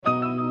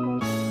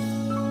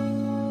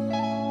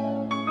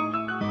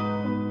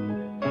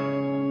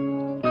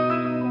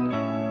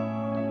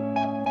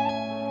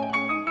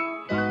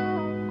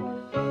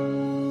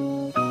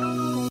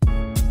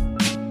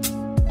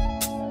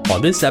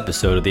On this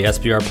episode of the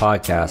SBR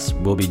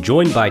podcast, we'll be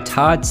joined by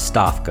Todd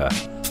Stofka,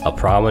 a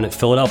prominent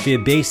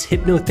Philadelphia-based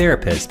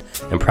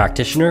hypnotherapist and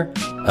practitioner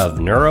of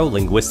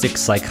neuro-linguistic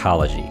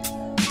psychology.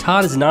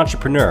 Todd is an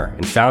entrepreneur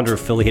and founder of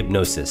Philly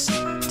Hypnosis.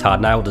 Todd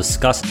and I will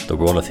discuss the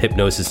role of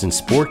hypnosis in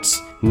sports,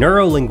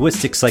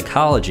 neuro-linguistic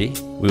psychology.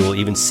 We will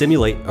even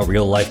simulate a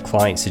real-life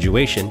client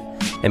situation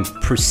and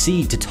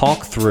proceed to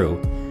talk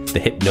through the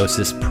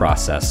hypnosis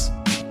process.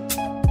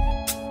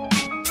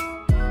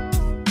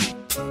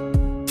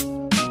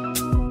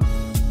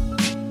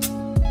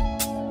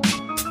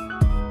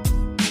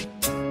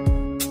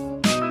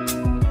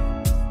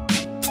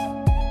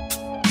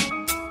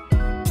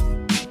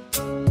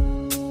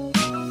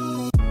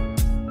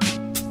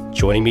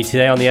 Joining me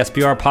today on the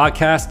SBR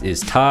podcast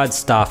is Todd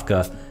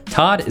Stofka.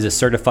 Todd is a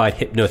certified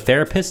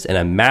hypnotherapist and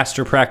a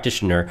master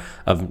practitioner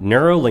of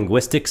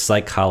neuro-linguistic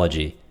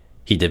psychology.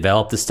 He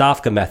developed the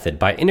Stofka method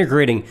by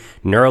integrating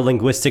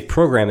neuro-linguistic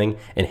programming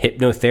and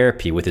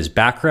hypnotherapy with his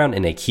background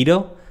in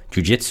Aikido,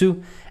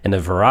 Jiu-Jitsu, and a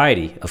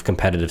variety of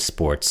competitive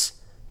sports.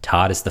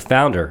 Todd is the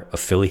founder of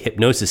Philly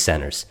Hypnosis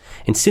Centers,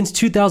 and since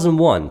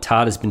 2001,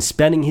 Todd has been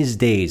spending his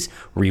days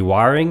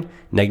rewiring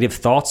negative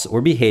thoughts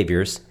or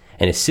behaviors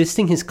and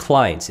assisting his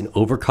clients in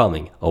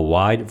overcoming a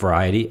wide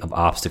variety of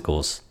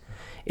obstacles.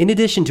 In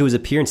addition to his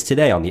appearance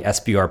today on the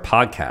SBR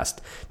podcast,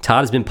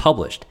 Todd has been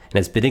published and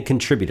has been a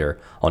contributor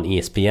on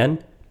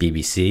ESPN,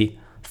 BBC,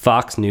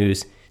 Fox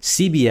News,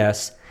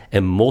 CBS,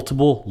 and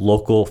multiple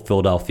local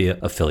Philadelphia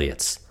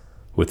affiliates.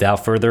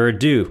 Without further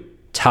ado,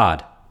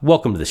 Todd,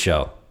 welcome to the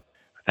show.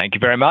 Thank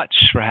you very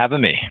much for having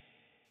me.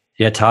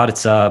 Yeah, Todd,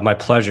 it's my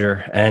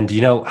pleasure. And,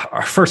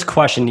 our first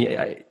question,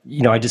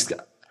 I just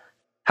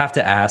have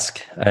to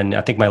ask, and I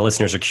think my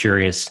listeners are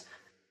curious,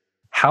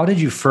 how did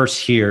you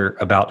first hear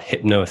about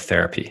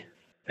hypnotherapy?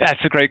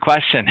 That's a great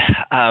question.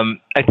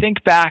 I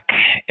think back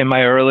in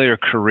my earlier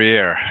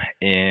career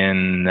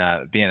in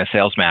being a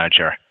sales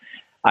manager,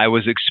 I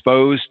was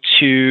exposed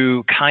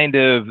to kind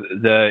of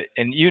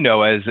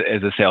as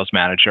a sales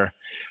manager,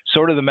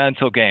 sort of the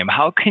mental game.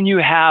 How can you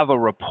have a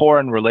rapport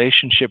and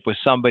relationship with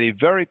somebody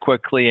very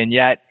quickly, and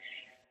yet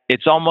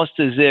it's almost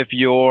as if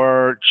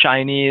you're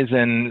Chinese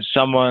and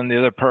the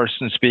other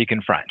person speaking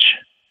French,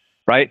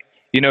 right?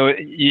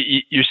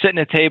 You're sitting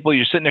at a table,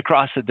 you're sitting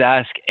across the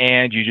desk,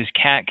 and you just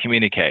can't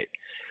communicate.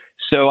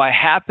 So I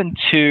happened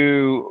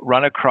to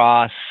run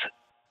across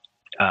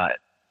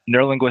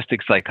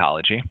neurolinguistic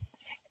psychology.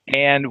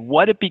 And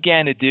what it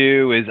began to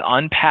do is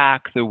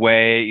unpack the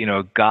way,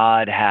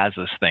 God has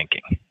us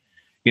thinking.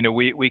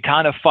 We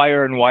kind of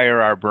fire and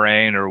wire our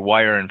brain, or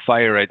wire and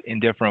fire it in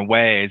different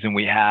ways, and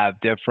we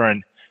have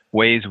different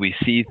ways we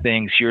see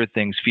things, hear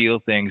things, feel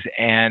things,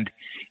 and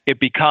it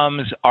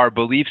becomes our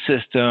belief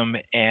system,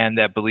 and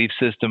that belief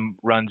system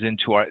runs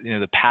into our,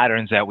 the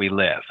patterns that we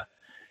live.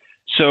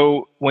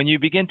 So when you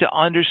begin to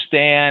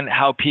understand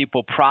how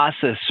people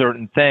process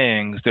certain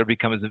things, there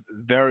becomes a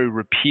very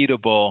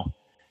repeatable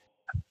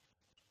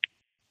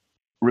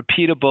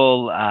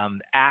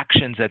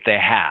actions that they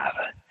have.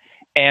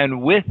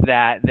 And with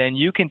that, then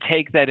you can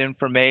take that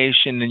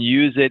information and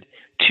use it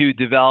to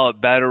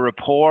develop better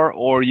rapport,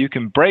 or you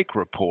can break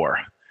rapport,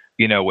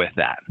 with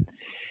that.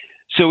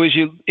 So as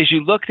you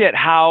looked at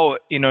how,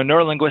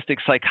 neurolinguistic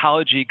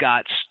psychology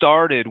got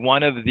started,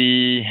 one of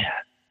the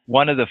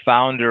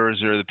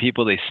founders, or the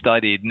people they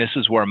studied, and this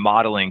is where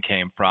modeling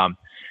came from,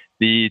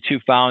 the two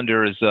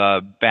founders,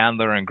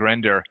 Bandler and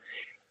Grinder,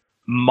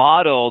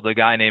 modeled a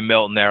guy named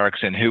Milton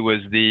Erickson, who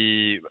was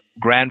the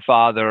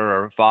grandfather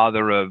or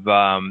father of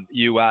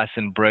U.S.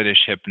 and British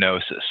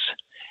hypnosis.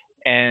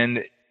 And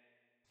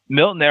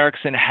Milton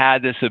Erickson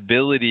had this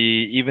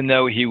ability, even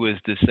though he was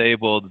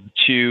disabled,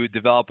 to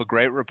develop a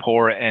great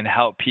rapport and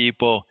help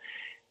people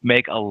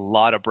make a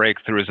lot of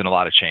breakthroughs and a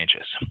lot of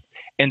changes.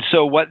 And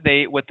so what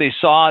they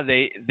saw,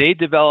 they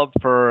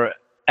developed for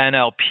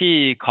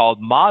NLP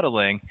called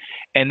modeling,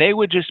 and they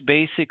would just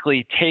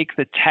basically take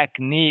the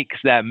techniques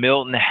that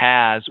Milton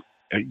has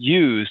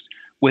used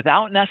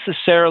without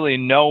necessarily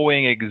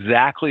knowing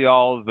exactly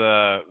all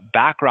the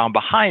background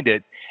behind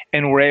it,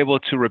 and were able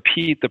to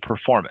repeat the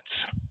performance.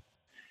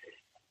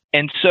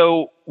 And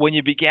so when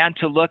you began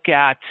to look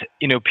at,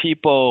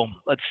 people,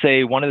 let's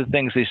say one of the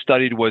things they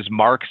studied was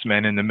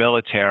marksmen in the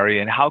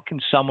military, and how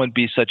can someone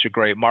be such a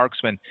great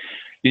marksman?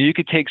 You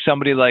could take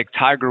somebody like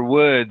Tiger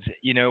Woods,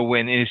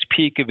 when in his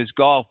peak of his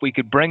golf, we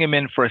could bring him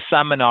in for a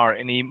seminar,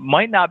 and he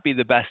might not be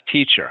the best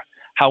teacher.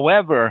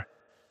 However,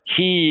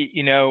 he,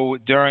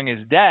 during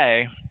his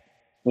day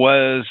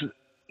was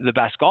the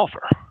best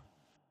golfer,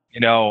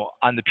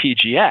 on the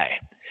PGA.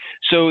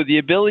 So the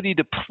ability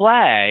to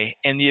play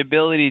and the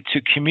ability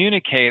to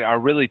communicate are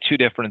really two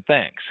different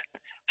things.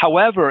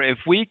 However, if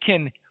we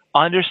can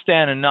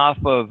understand enough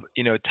of,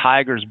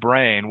 Tiger's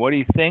brain, what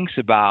he thinks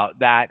about,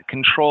 that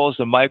controls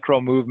the micro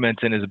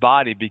movements in his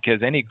body,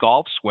 because any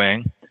golf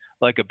swing,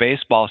 like a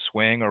baseball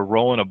swing or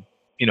rolling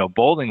a,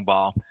 bowling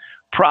ball,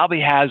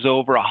 probably has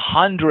over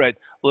 100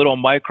 little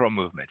micro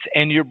movements.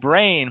 And your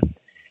brain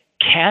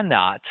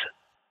cannot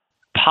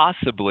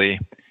possibly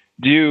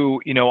do,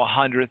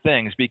 100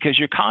 things, because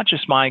your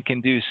conscious mind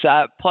can do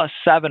plus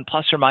 7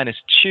 plus or minus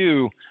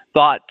 2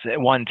 thoughts at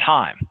one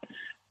time.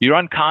 Your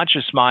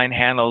unconscious mind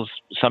handles,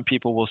 some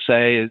people will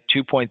say,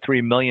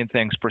 2.3 million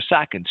things per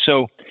second.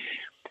 So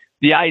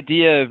the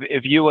idea of,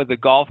 if you were the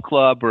golf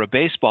club or a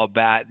baseball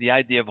bat, the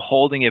idea of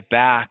holding it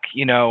back,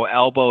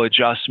 elbow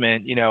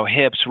adjustment,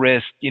 hips,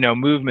 wrist,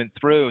 movement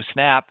through,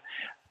 snap,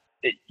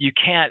 you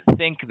can't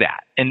think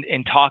that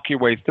and talk your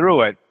way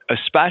through it,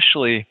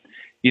 especially,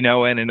 in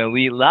an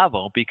elite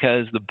level,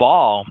 because the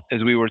ball,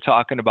 as we were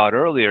talking about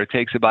earlier,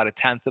 takes about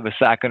 1/10 of a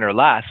second or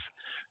less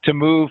to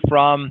move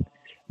from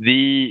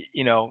the,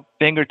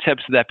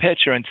 fingertips of that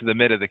pitcher into the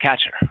mid of the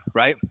catcher,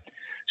 right?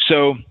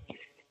 So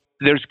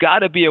there's got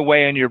to be a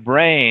way in your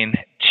brain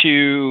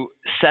to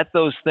set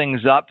those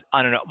things up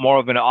on more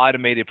of an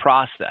automated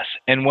process.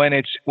 And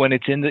when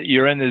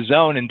you're in the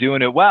zone and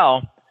doing it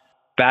well,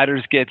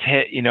 batters get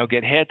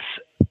hits,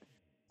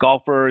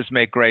 golfers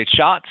make great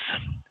shots.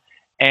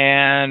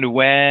 And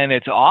when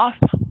it's off,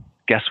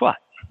 guess what?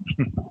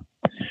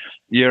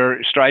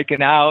 You're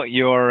striking out,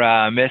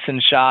 you're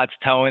missing shots,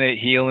 towing it,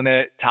 heeling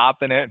it,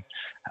 topping it,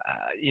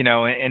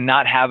 and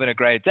not having a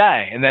great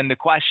day. And then the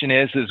question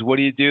is what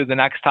do you do the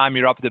next time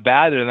you're up to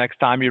bat, or the next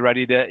time you're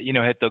ready to,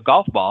 hit the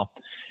golf ball?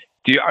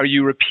 Are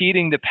you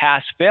repeating the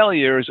past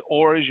failures,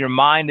 or is your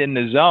mind in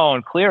the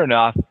zone clear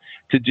enough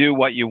to do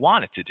what you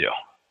want it to do,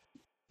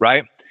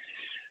 right?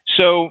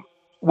 So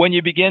when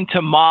you begin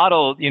to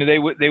model,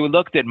 they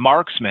looked at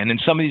marksmen,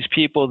 and some of these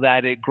people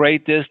that at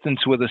great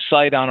distance with a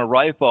sight on a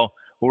rifle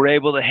were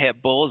able to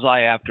hit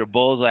bullseye after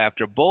bullseye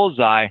after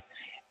bullseye.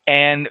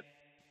 And,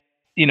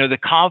 the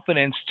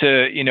confidence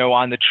to,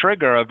 on the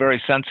trigger, a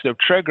very sensitive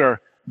trigger,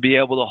 be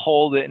able to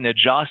hold it and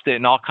adjust it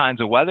in all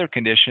kinds of weather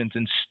conditions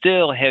and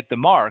still hit the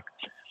mark.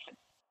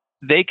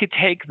 They could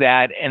take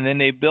that, and then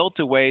they built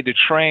a way to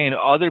train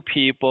other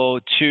people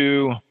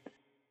to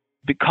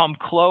become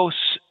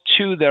close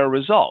to their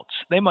results.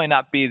 They might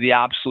not be the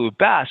absolute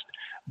best,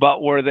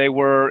 but where they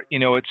were,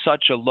 at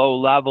such a low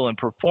level in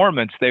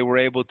performance, they were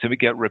able to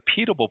get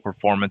repeatable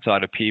performance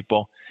out of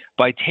people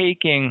by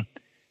taking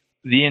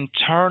the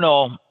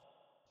internal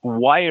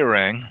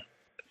wiring,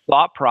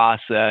 thought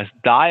process,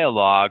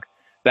 dialogue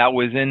that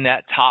was in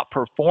that top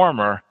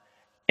performer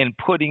and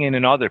putting it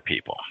in other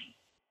people.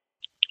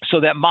 So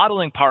that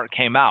modeling part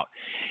came out.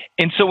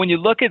 And so when you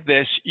look at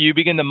this, you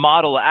begin to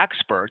model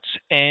experts,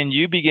 and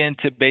you begin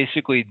to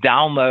basically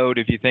download,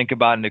 if you think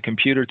about it in a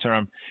computer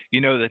term,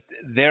 that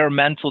their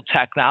mental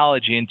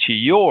technology into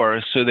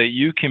yours so that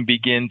you can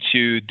begin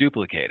to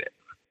duplicate it.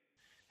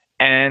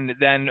 And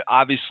then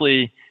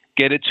obviously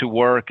get it to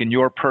work in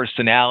your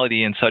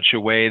personality in such a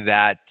way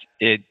that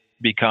it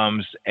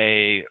becomes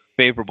a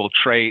favorable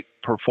trait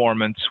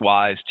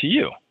performance-wise to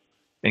you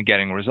in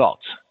getting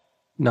results.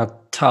 Now,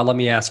 Todd, let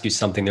me ask you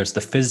something. There's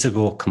the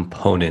physical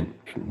component,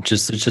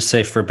 just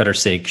say for better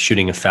sake,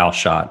 shooting a foul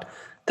shot.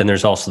 Then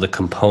there's also the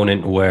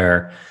component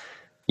where,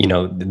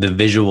 the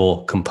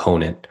visual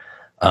component.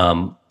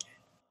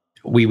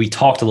 We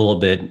talked a little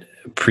bit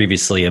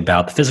previously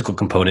about the physical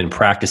component and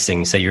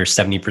practicing. Say you're a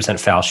 70%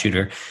 foul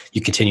shooter, you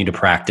continue to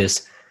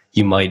practice,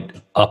 you might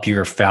up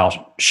your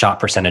foul shot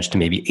percentage to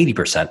maybe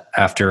 80%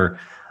 after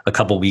a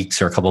couple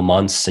weeks or a couple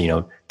months,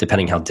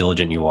 depending how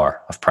diligent you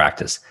are of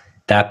practice.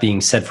 That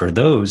being said, for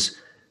those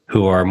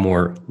who are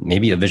more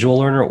maybe a visual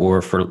learner,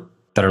 or for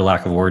better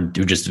lack of a word,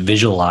 do just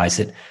visualize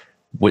it,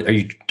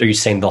 are you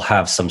saying they'll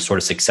have some sort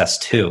of success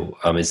too?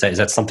 Is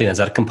that something? Is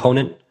that a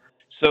component?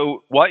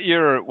 So what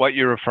you're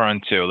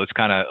referring to, let's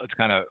kind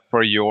of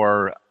for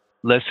your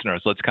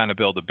listeners, let's kind of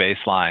build a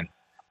baseline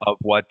of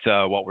what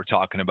we're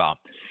talking about.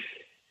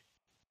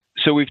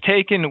 So we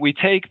take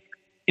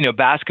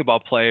basketball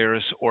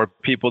players or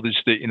people that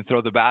just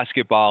throw the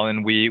basketball,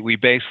 and we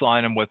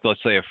baseline them with,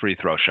 let's say, a free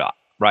throw shot,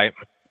 right?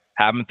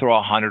 Have them throw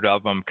 100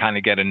 of them, kind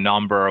of get a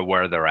number of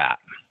where they're at.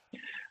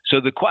 So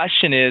the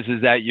question is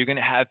that you're going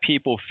to have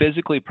people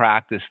physically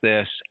practice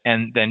this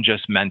and then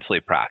just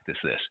mentally practice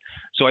this.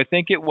 So I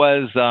think it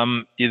was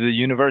either the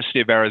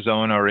University of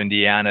Arizona or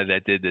Indiana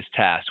that did this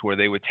test, where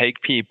they would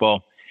take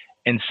people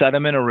and set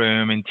them in a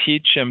room and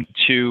teach them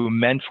to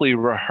mentally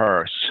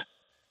rehearse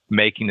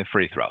making the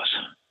free throws.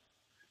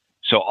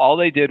 So all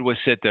they did was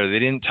sit there. They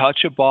didn't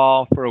touch a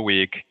ball for a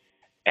week,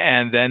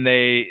 and then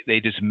they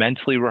just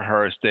mentally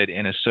rehearsed it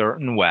in a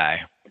certain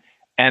way,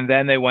 and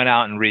then they went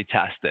out and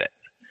retested it.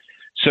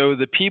 So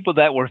the people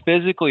that were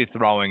physically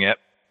throwing it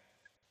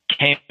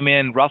came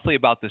in roughly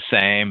about the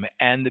same,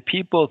 and the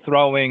people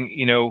throwing,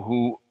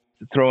 who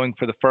throwing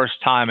for the first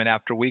time and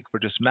after a week were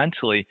just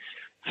mentally,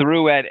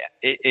 threw at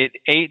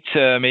 8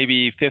 to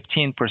maybe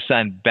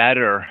 15%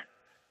 better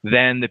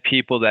than the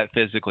people that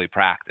physically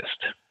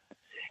practiced.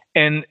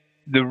 And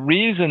the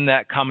reason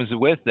that comes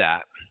with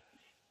that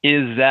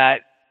is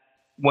that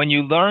when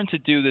you learn to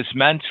do this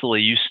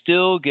mentally, you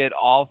still get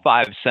all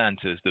 5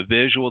 senses, the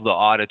visual, the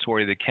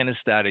auditory, the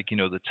kinesthetic,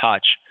 the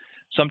touch,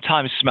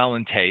 sometimes smell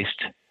and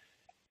taste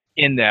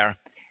in there,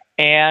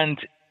 and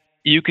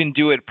you can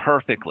do it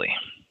perfectly.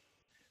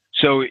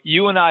 So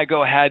you and I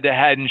go head to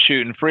head and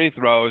shooting free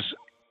throws,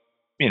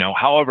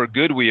 however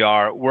good we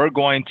are, we're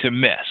going to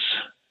miss.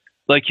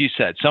 Like you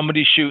said,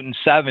 somebody shooting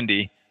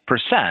 70%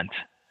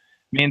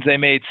 means they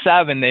made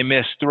 7, they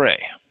missed 3.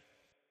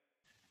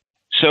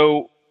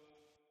 So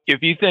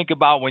if you think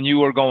about when you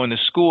were going to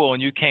school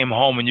and you came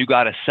home and you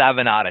got a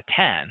 7 out of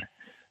 10,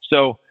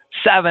 so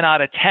 7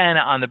 out of 10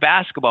 on the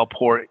basketball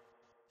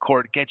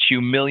court gets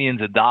you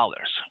millions of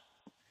dollars.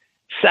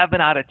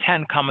 7 out of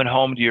 10 coming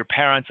home to your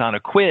parents on a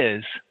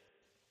quiz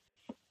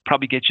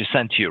probably gets you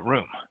sent to your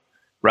room,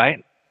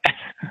 right?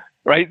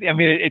 Right? I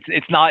mean,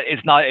 it's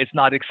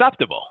not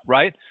acceptable,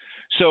 right?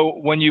 So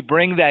when you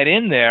bring that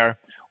in there,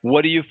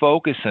 what are you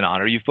focusing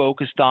on? Are you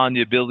focused on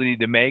the ability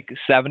to make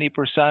 70%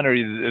 or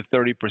the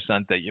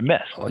 30% that you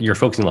miss? Well, you're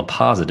focusing on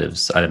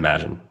positives, I'd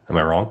imagine. Am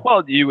I wrong?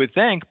 Well, you would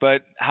think,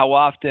 but how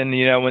often,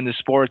 when the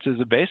sports as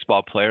a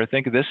baseball player,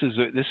 think this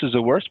is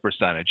a worse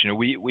percentage.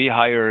 We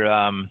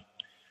hire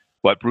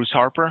Bruce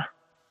Harper,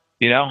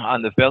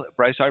 on the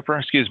Bryce Harper,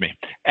 excuse me,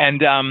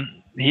 and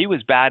he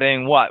was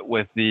batting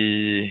with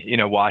the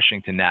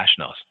Washington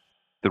Nationals,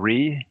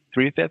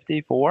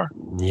 350, 4.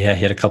 Yeah,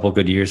 he had a couple of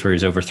good years where he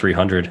was over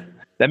 300.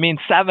 That means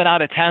 7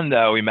 out of 10,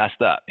 though, he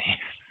messed up.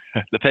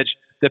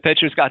 The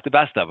pitcher's got the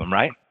best of them,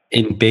 right?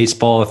 In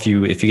baseball, if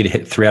you get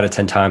hit 3 out of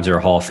 10 times, you're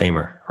a Hall of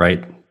Famer,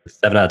 right?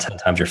 7 out of 10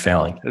 times you're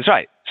failing. That's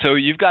right. So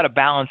you've got to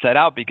balance that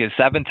out because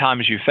 7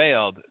 times you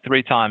failed,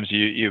 3 times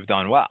you've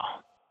done well.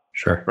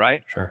 Sure.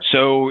 Right? Sure.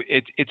 So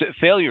it's a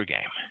failure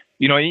game.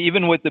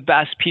 Even with the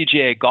best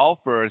PGA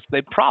golfers,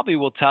 they probably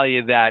will tell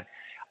you that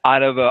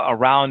out of a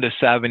round of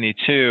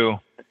 72,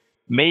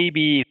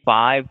 maybe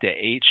 5 to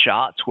 8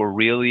 shots were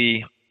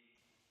really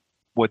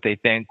what they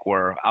think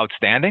were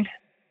outstanding.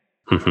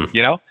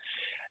 Mm-hmm.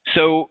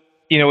 So,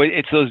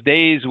 it's those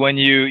days when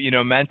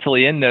you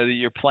mentally in there that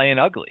you're playing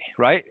ugly,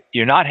 right?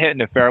 You're not hitting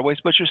the fairways,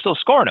 but you're still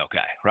scoring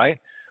okay, right?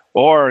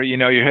 Or,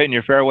 you're hitting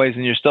your fairways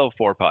and you're still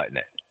 4-putting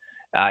it.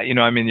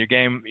 Your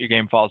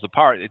game falls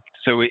apart.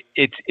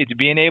 It's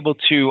being able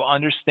to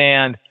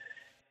understand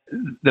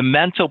the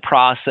mental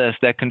process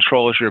that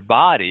controls your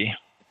body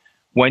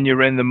when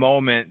you're in the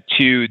moment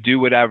to do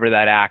whatever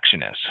that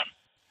action is.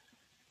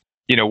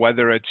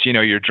 Whether it's,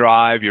 your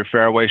drive, your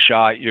fairway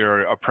shot,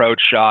 your approach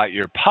shot,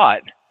 your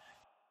putt,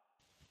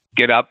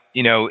 get up,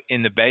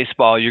 in the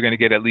baseball, you're going to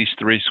get at least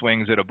 3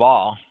 swings at a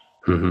ball.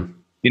 Mm-hmm.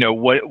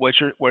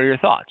 What are your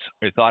thoughts?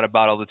 Have you thought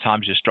about all the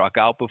times you struck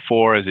out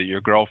before? Is it your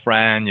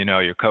girlfriend?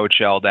 Your coach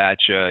yelled at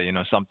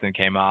you, something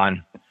came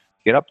on.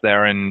 Get up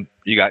there and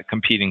you got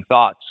competing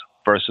thoughts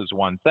versus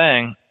one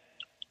thing,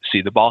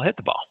 see the ball, hit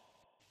the ball.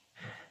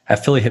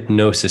 At Philly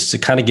Hypnosis, to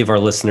kind of give our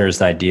listeners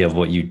an idea of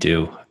what you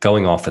do,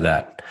 going off of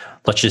that,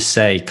 let's just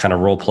say kind of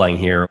role playing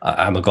here.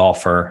 I'm a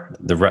golfer.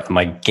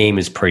 My game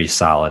is pretty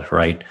solid,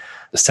 right?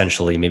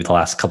 Essentially, maybe the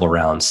last couple of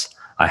rounds,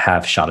 I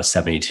have shot a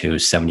 72,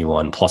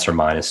 71, plus or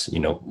minus,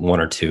 1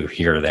 or 2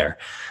 here or there.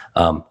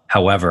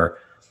 However,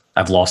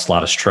 I've lost a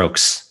lot of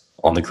strokes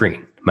on the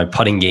green. My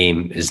putting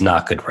game is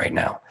not good right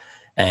now.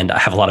 And I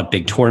have a lot of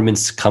big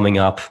tournaments coming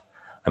up.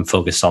 I'm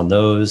focused on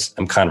those.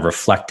 I'm kind of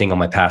reflecting on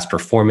my past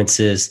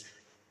performances.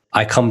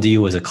 I come to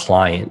you as a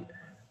client.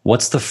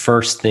 What's the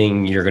first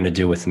thing you're going to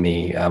do with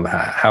me?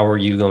 How are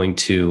you going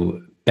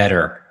to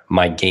better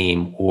my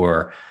game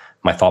or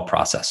my thought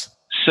process?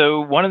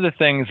 So one of the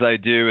things I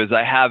do is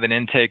I have an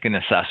intake and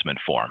assessment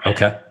form.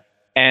 Okay.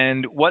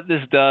 And what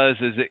this does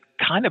is it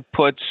kind of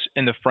puts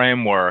in the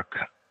framework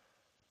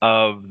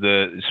of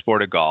the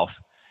sport of golf,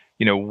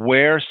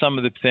 where some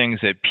of the things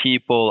that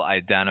people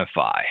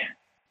identify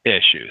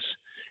issues.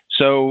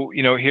 So,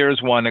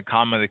 here's one that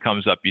commonly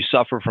comes up. You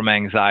suffer from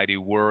anxiety,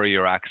 worry,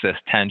 or excess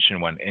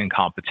tension when in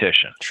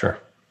competition. Sure.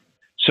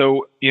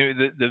 So,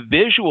 the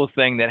visual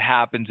thing that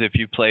happens if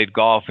you played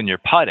golf and you're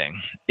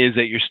putting is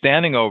that you're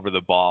standing over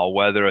the ball,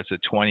 whether it's a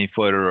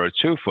 20-footer or a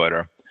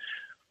 2-footer.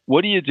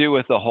 What do you do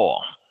with the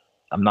hole?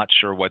 I'm not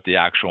sure what the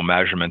actual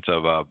measurements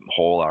of a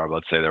hole are.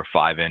 Let's say they're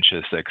 5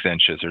 inches, 6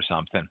 inches or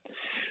something.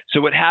 So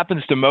what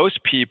happens to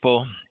most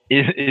people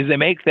is they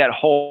make that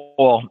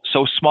hole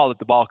so small that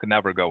the ball can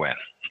never go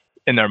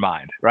in their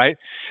mind, right?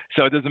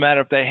 So it doesn't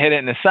matter if they hit it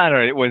in the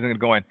center, it wasn't going to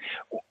go in.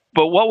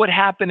 But what would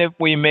happen if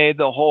we made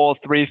the hole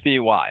 3 feet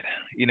wide,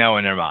 in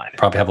their mind?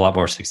 Probably have a lot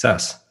more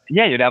success.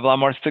 Yeah, you'd have a lot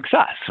more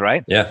success,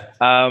 right? Yeah.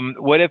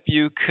 What if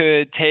you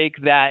could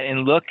take that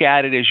and look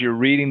at it as you're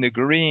reading the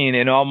green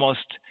and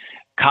almost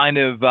kind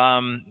of,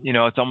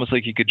 it's almost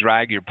like you could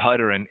drag your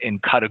putter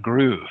and cut a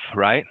groove,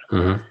 right?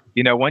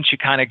 Mm-hmm. Once you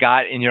kind of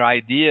got in your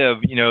idea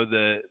of,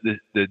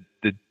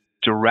 the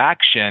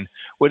direction,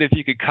 what if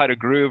you could cut a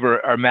groove or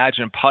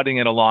imagine putting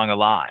it along a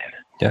line?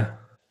 Yeah.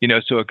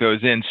 So it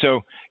goes in.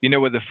 So,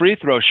 with the free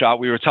throw shot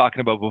we were talking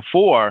about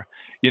before,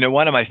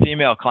 one of my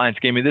female clients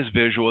gave me this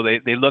visual.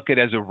 They look at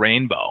it as a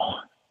rainbow.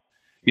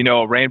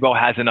 A rainbow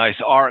has a nice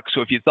arc.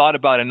 So if you thought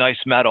about a nice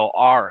metal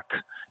arc,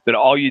 that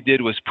all you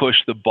did was push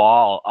the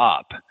ball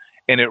up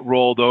and it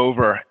rolled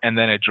over and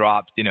then it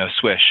dropped,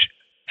 swish.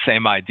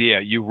 Same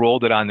idea. You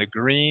rolled it on the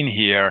green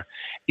here,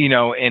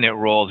 and it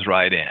rolls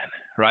right in,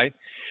 right?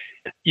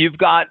 You've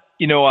got,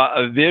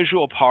 a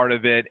visual part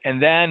of it.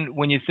 And then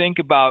when you think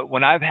about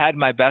when I've had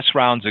my best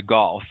rounds of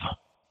golf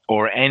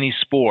or any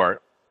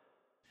sport,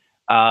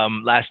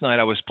 last night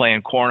I was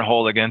playing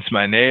cornhole against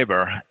my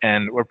neighbor,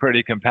 and we're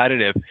pretty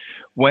competitive.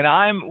 When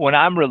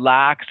I'm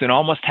relaxed and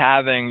almost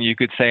having, you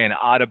could say, an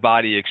out of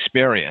body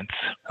experience.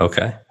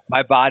 Okay.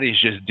 My body's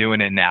just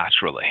doing it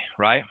naturally,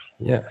 right?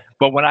 Yeah.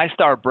 But when I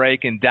start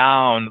breaking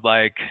down,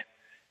 like,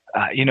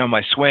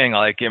 my swing,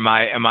 like, am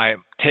I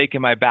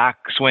taking my back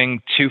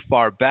swing too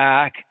far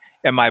back?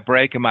 Am I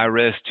breaking my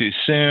wrist too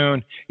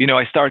soon?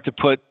 I start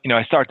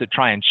to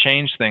try and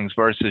change things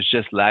versus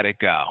just let it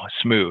go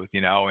smooth,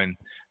 and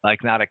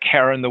like not a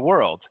care in the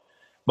world.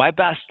 My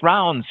best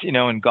rounds,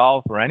 in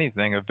golf or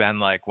anything have been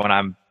like when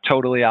I'm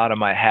totally out of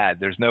my head.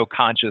 There's no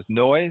conscious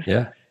noise.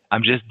 Yeah.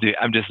 I'm just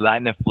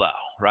letting it flow.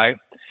 Right.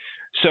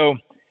 So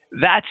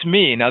that's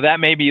me. Now that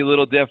may be a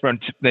little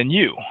different than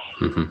you.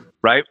 Mm-hmm.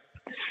 Right.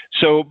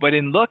 So, but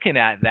in looking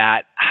at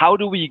that, how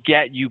do we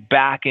get you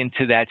back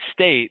into that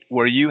state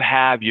where you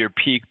have your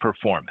peak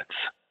performance?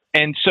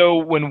 And so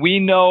when we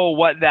know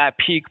what that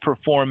peak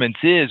performance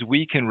is,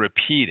 we can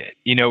repeat it.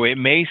 It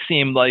may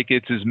seem like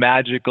it's as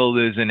magical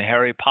as in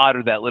Harry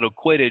Potter, that little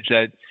Quidditch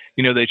that,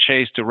 they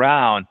chased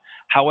around.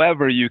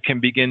 However, you can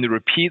begin to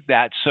repeat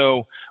that.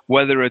 So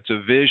whether it's a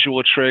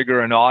visual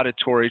trigger, an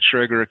auditory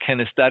trigger, a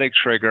kinesthetic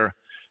trigger,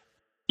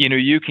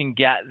 you can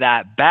get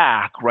that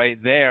back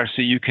right there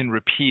so you can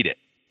repeat it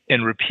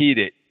and repeat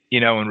it,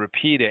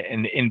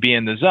 and be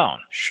in the zone.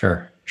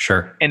 Sure.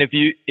 And if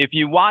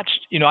you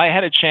watched, I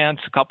had a chance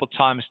a couple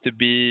times to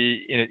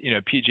be in,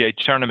 PGA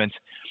tournaments,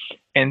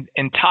 and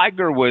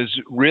Tiger was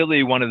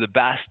really one of the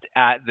best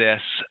at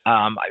this.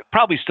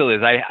 Probably still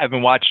is. I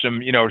haven't watched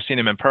him, or seen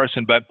him in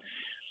person, but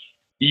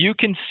you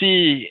can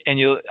see, and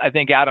I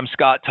think Adam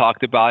Scott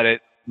talked about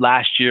it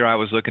last year. I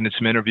was looking at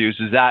some interviews,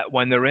 is that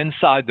when they're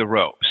inside the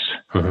ropes,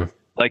 mm-hmm.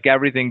 like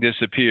everything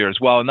disappears.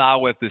 Well, now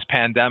with this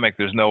pandemic,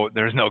 there's no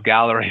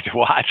gallery to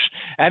watch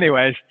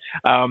anyways.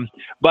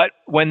 But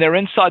when they're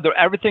inside there,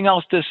 everything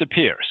else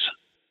disappears.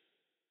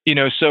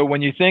 So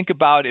when you think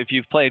about if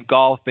you've played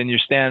golf and you're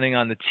standing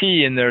on the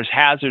tee and there's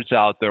hazards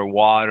out there,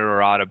 water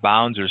or out of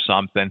bounds or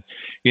something,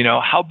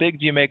 how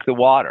big do you make the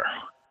water?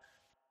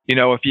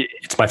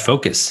 It's my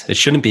focus. It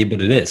shouldn't be,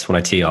 but it is when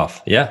I tee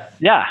off. Yeah.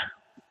 Yeah.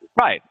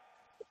 Right.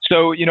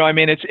 So,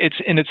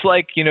 it's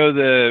like,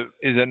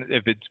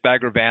 if it's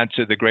Bagger Vance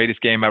or the greatest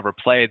game ever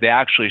played, they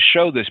actually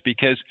show this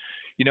because,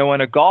 in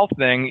a golf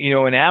thing,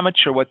 an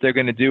amateur, what they're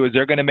going to do is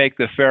they're going to make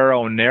the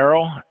fairway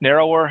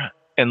narrower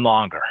and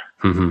longer,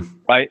 mm-hmm.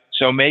 right?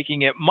 So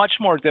making it much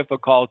more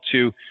difficult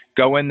to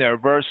go in there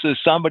versus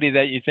somebody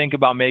that you think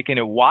about making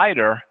it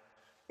wider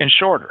and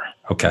shorter.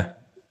 Okay.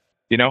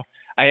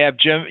 I have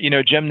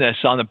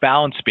gymnasts on the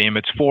balance beam.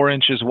 It's 4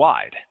 inches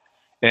wide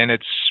and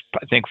it's,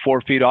 I think,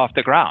 4 feet off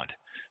the ground.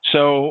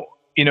 So,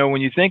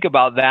 when you think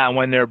about that,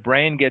 when their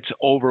brain gets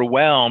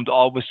overwhelmed,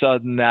 all of a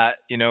sudden that,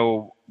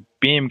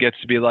 beam gets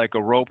to be like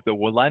a rope that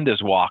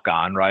Walendas walk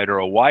on, right? Or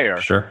a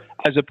wire. Sure.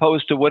 As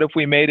opposed to what if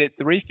we made it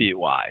 3 feet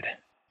wide?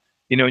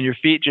 And your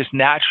feet just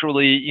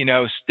naturally,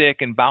 stick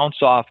and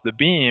bounce off the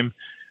beam,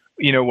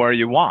 where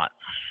you want.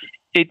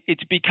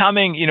 It's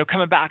becoming,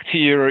 coming back to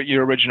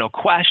your original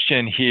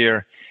question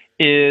here,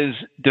 is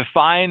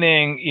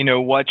defining,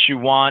 what you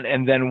want,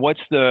 and then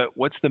what's the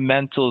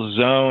mental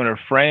zone or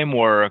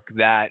framework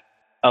that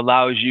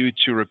allows you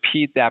to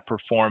repeat that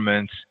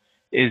performance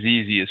as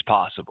easy as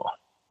possible.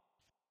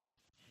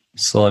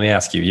 So let me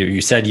ask you,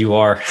 you said you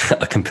are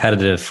a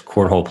competitive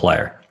cornhole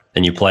player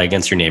and you play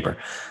against your neighbor.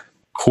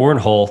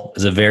 Cornhole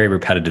is a very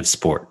repetitive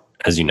sport,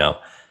 as you know.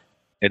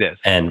 It is.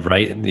 And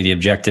the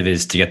objective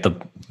is to get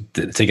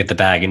the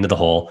bag into the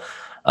hole.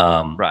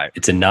 Right.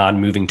 It's a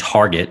non-moving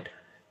target.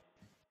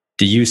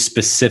 Do you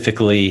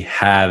specifically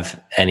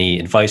have any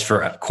advice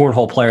for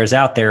cornhole players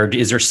out there?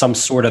 Is there some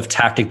sort of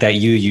tactic that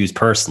you use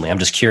personally? I'm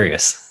just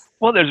curious.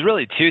 Well, there's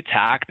really two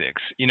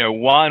tactics.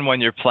 One, when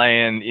you're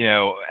playing,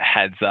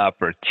 heads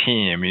up or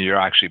team,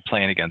 you're actually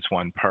playing against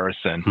one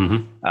person.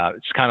 Mm-hmm.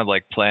 It's kind of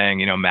like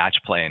playing, match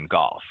play in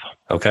golf.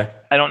 Okay.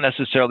 I don't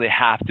necessarily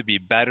have to be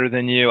better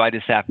than you. I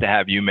just have to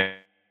have you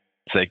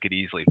so they could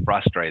easily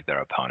frustrate their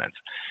opponents.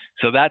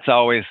 So that's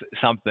always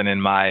something in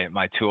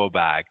my tool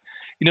bag.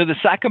 The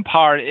second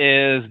part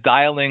is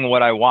dialing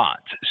what I want.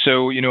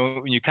 So,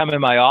 when you come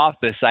in my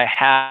office, I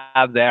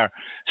have there.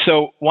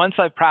 So once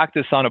I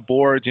practice on a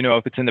board,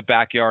 if it's in the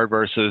backyard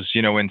versus,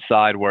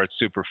 inside where it's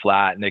super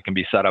flat and they can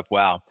be set up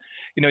well,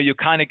 you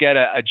kind of get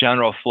a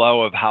general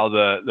flow of how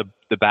the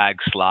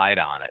bags slide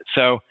on it.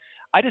 So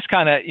I just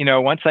kind of,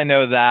 once I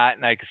know that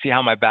and I can see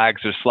how my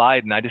bags are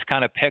sliding, I just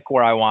kind of pick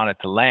where I want it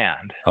to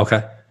land.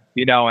 Okay.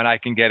 And I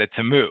can get it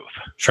to move.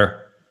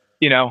 Sure.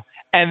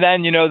 And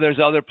then, there's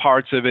other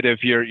parts of it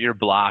if you're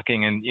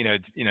blocking and,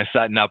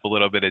 setting up a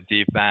little bit of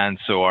defense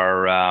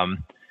or,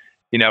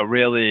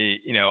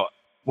 really,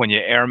 when you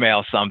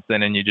airmail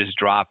something and you just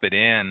drop it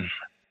in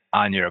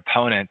on your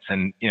opponents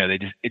and,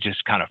 it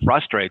just kind of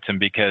frustrates them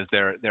because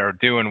they're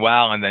doing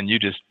well. And then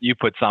you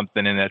put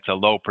something in that's a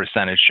low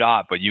percentage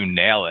shot, but you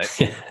nail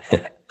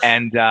it.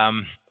 And,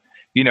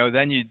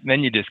 then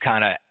you just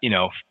kind of,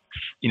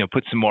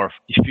 put some more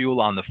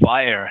fuel on the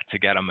fire to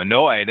get them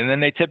annoyed, and then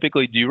they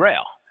typically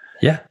derail.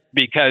 Yeah.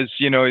 Because,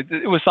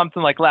 it was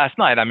something like last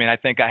night. I mean, I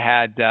think I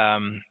had,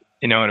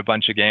 in a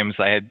bunch of games,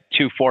 I had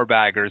 2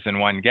 4-baggers in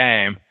one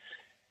game,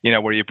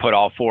 where you put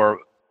all four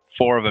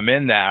of them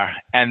in there.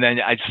 And then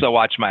I still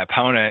watched my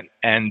opponent.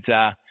 And,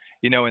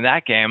 in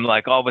that game,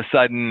 like all of a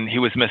sudden he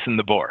was missing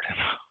the board,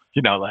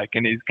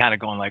 and he's kind of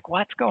going like,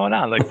 what's going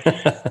on? Like,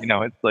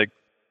 it's like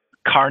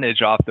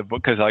carnage off the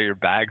book because all your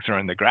bags are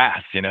in the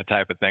grass,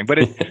 type of thing. But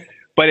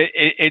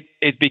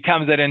it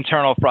becomes that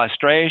internal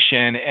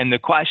frustration. And the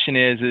question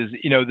is,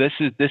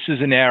 this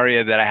is an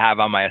area that I have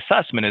on my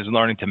assessment, is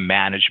learning to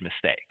manage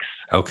mistakes.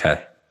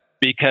 Okay.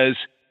 Because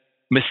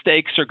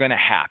mistakes are going to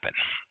happen.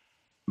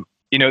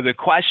 The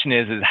question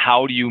is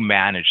how do you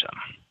manage them?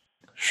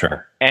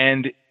 Sure.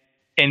 And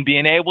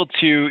being able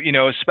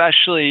to,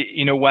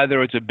 especially,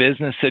 whether it's a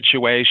business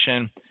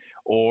situation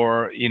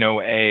or,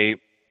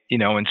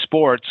 in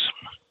sports,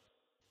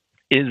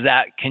 is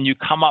that can you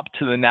come up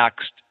to the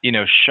next,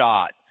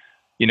 shot,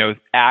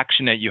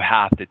 action that you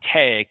have to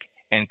take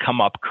and come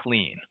up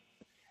clean,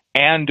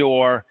 and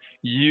or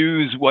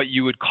use what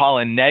you would call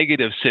a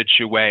negative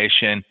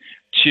situation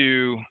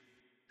to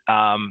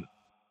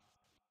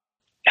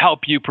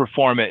help you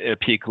perform at a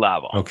peak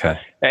level. Okay.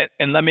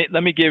 And let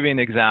me give you an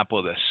example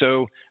of this.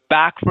 So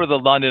back for the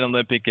London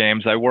Olympic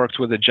Games, I worked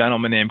with a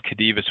gentleman named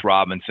Kadivis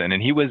Robinson,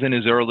 and he was in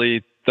his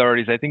early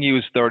 30s. I think he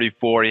was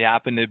 34. He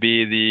happened to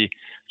be the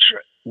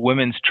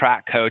women's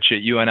track coach at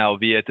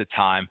UNLV at the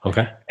time.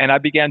 Okay. And I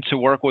began to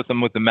work with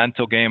him with the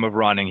mental game of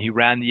running. He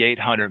ran the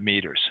 800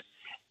 meters.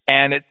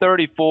 And at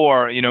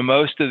 34,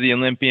 most of the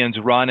Olympians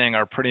running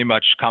are pretty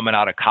much coming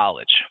out of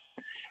college.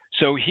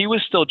 So he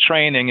was still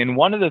training. And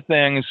one of the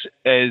things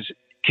is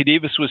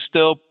Kadivis was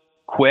still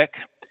quick.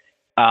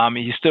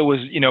 He still was,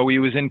 he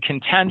was in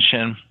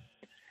contention.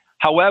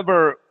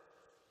 However,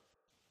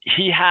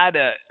 he had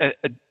a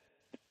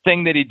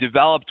thing that he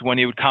developed when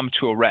he would come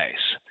to a race.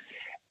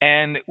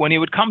 And when he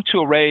would come to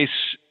a race,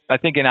 I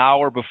think an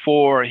hour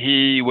before,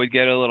 he would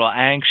get a little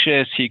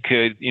anxious. He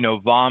could,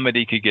 vomit.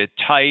 He could get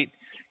tight.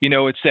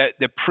 It's that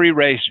the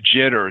pre-race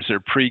jitters or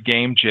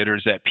pre-game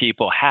jitters that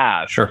people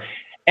have. Sure.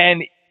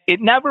 And it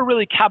never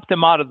really kept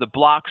him out of the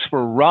blocks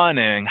for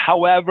running.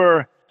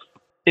 However,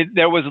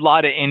 there was a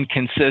lot of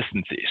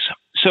inconsistencies.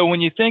 So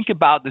when you think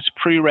about this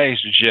pre-race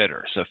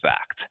jitters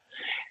effect,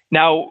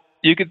 now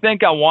you could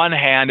think on one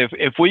hand,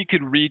 if we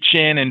could reach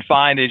in and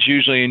find it's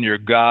usually in your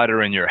gut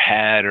or in your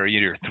head or in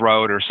your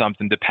throat or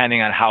something,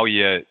 depending on how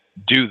you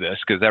do this,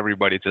 because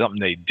it's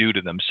something they do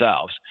to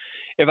themselves.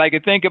 If I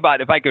could think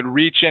about if I could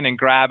reach in and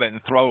grab it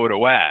and throw it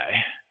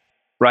away,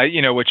 right?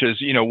 Which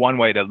is, one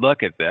way to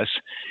look at this.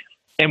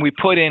 And we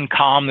put in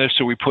calmness,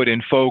 or we put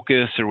in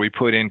focus, or we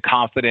put in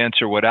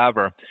confidence, or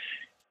whatever,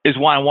 is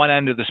one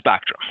end of the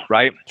spectrum,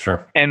 right?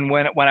 Sure. And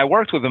when I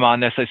worked with him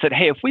on this, I said,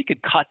 hey, if we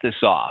could cut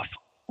this off,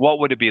 what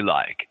would it be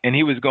like? And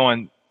he was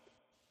going,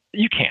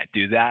 you can't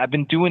do that. I've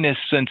been doing this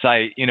since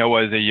I,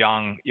 was a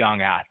young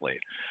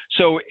athlete.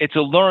 So it's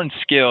a learned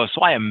skill.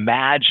 So I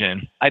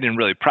imagine, I didn't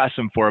really press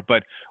him for it,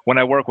 but when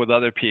I work with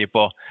other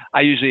people,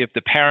 I usually, if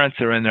the parents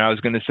are in there, I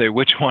was going to say,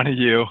 which one of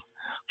you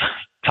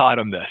taught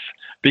him this?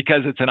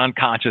 Because it's an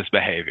unconscious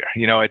behavior.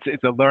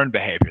 It's a learned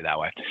behavior that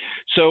way.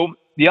 So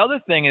the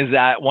other thing is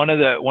that one of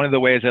the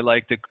ways I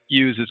like to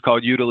use is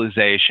called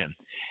utilization.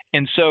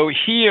 And so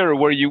here,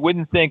 where you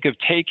wouldn't think of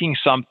taking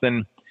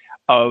something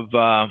of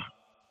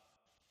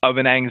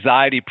an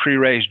anxiety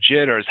pre-race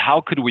jitters,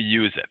 how could we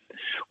use it?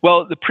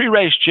 Well, the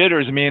pre-race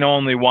jitters mean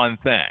only one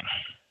thing,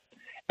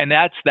 and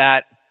that's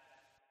that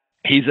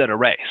he's at a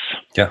race.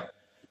 Yeah.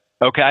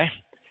 Okay.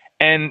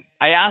 And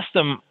I asked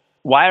him,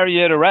 why are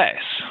you at a race?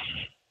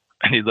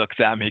 And he looks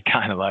at me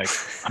kind of like,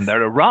 I'm there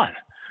to run.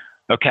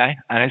 Okay.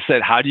 And I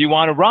said, how do you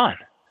want to run?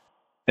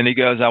 And he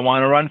goes, I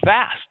want to run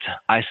fast.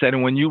 I said,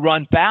 and when you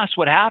run fast,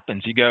 what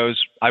happens? He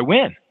goes, I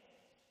win.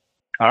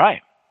 All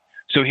right.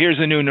 So here's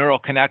a new neural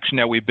connection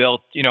that we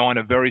built, on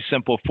a very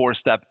simple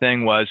 4-step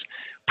thing. Was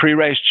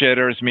pre-race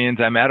jitters means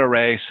I'm at a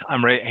race,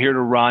 I'm here to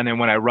run, and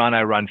when I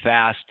run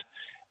fast,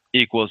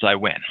 equals I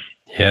win.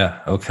 Yeah,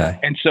 okay.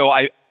 And so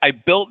I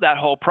built that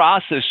whole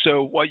process.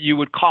 So what you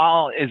would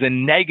call is a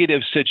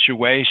negative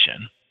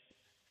situation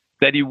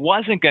that he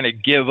wasn't going to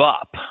give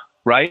up,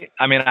 right?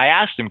 I mean, I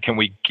asked him, can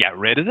we get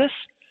rid of this?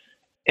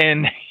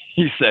 And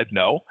he said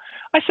no.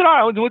 I said,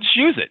 all right, let's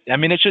use it. I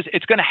mean, it's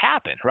going to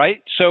happen,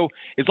 right? So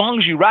as long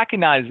as you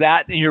recognize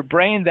that, your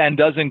brain then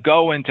doesn't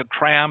go into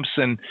cramps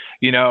and,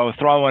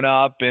 throwing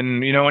up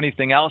and,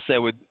 anything else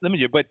that would limit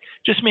you, but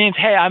just means,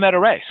 hey, I'm at a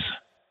race.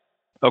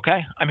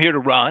 Okay. I'm here to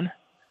run. I'm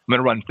going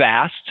to run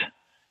fast.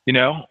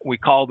 We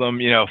call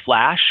them,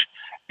 flash.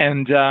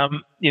 And,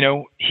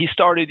 he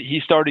started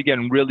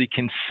getting really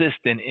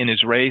consistent in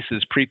his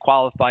races.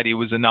 Pre-qualified, he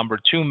was a number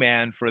 2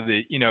 man for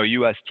the,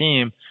 U.S.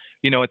 team,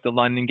 at the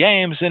London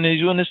Games, and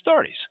he's in his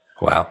 30s.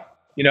 Wow.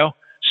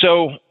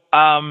 So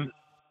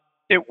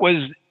it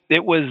was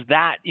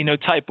that,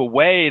 type of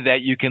way that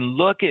you can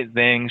look at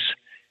things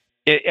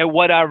at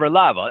whatever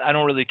level. I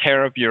don't really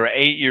care if you're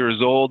 8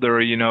 years old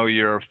or,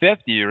 you're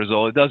 50 years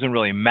old. It doesn't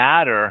really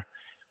matter.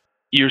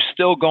 You're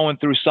still going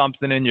through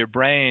something in your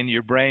brain.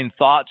 Your brain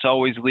thoughts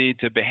always lead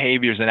to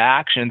behaviors and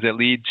actions that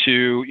lead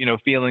to,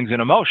 feelings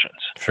and emotions.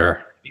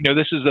 Sure.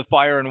 This is the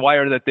fire and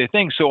wire that they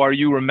think. So are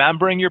you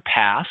remembering your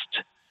past?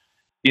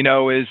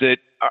 Is it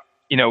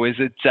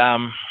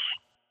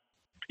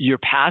your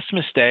past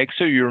mistakes,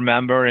 or you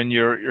remember in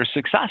your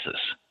successes,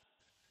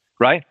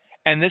 right?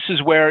 And this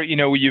is where,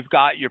 you've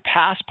got your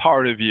past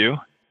part of you,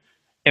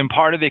 and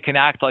part of it can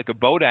act like a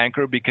boat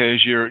anchor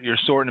because you're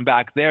sorting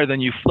back there.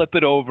 Then you flip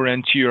it over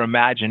into your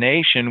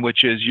imagination,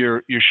 which is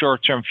your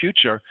short-term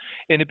future,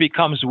 and it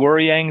becomes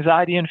worry,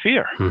 anxiety, and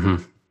fear.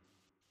 Mm-hmm.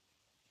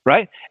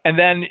 Right? And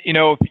then,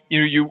 if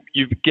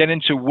you get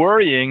into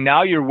worrying,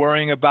 now you're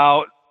worrying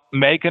about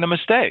making a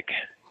mistake.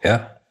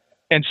 Yeah.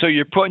 And so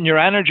you're putting your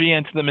energy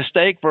into the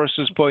mistake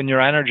versus putting your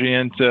energy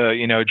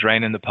into,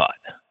 draining the pot.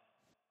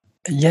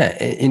 Yeah.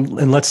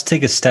 And let's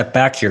take a step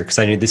back here, because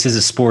I know this is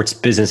a sports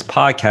business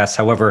podcast.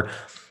 However,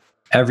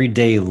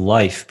 everyday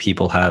life,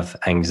 people have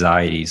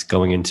anxieties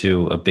going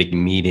into a big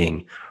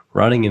meeting,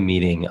 running a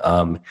meeting,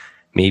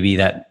 maybe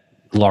that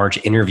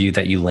large interview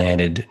that you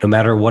landed, no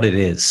matter what it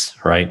is,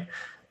 right?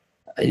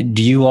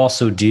 Do you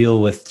also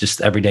deal with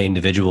just everyday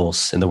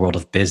individuals in the world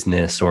of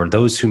business, or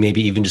those who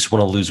maybe even just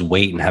want to lose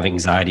weight and have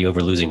anxiety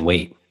over losing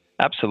weight?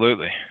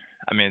 Absolutely.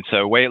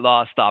 So weight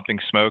loss, stopping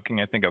smoking.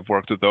 I think I've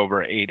worked with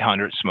over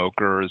 800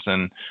 smokers,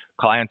 and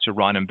clients are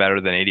running better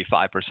than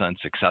 85%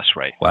 success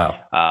rate.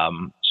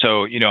 Wow.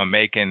 So,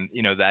 making,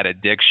 that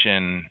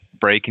addiction,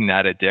 breaking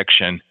that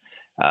addiction,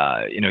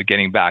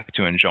 getting back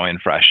to enjoying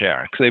fresh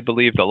air, because they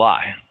believed a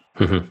lie.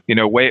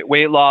 Mm-hmm.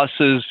 Weight loss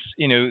is,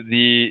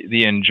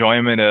 the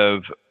enjoyment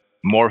of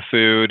more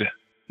food,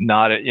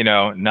 not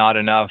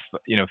enough,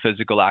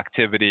 physical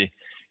activity,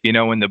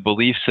 and the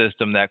belief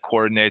system that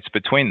coordinates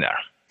between there.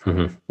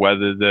 Mm-hmm.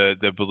 Whether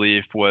the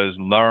belief was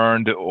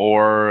learned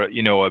or,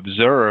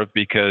 observed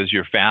because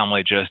your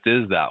family just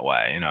is that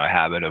way, a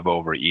habit of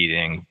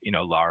overeating,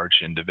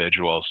 large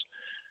individuals.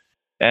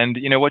 And,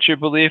 what's your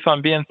belief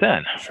on being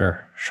thin?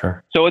 Sure.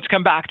 So let's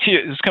come back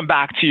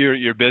to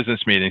your business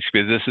meetings,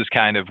 because this is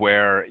kind of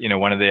where,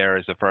 one of the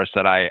areas at first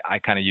that I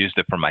kind of used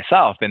it for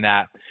myself, in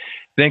that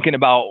thinking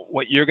about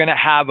what you're going to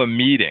have a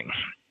meeting.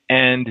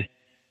 And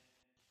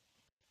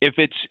if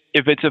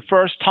it's a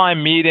first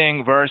time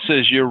meeting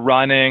versus you're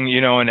running,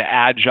 an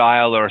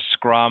agile or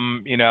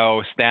scrum,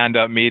 stand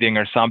up meeting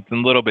or something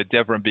a little bit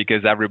different,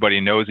 because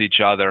everybody knows each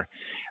other,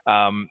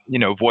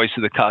 voice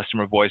of the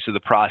customer, voice of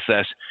the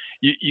process,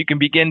 you can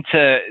begin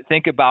to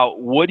think about,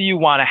 what do you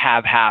want to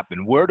have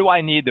happen? Where do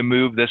I need to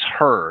move this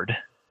herd,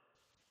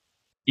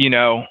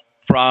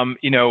 from,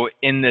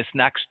 in this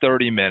next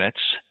 30 minutes,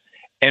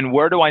 and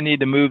where do I need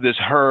to move this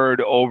herd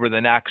over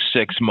the next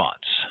 6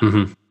 months?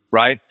 Mm-hmm.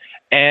 Right.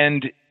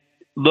 And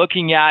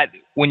looking at,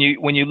 when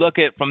you look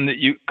at from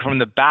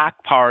the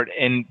back part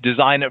and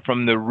design it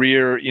from the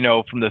rear,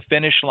 from the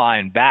finish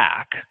line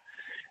back,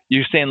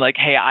 you're saying like,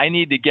 hey, I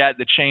need to get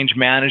the change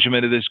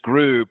management of this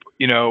group,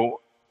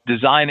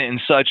 design it in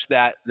such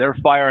that they're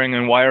firing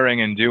and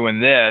wiring and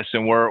doing this,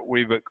 and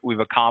we've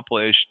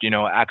accomplished,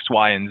 X,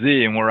 Y, and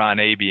Z, and we're on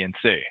A, B, and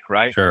C,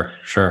 right?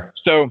 Sure.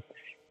 So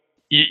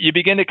you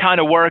begin to kind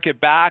of work it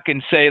back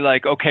and say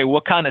like, okay,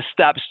 what kind of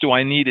steps do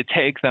I need to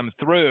take them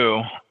through,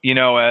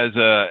 as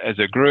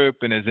a group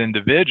and as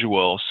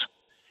individuals,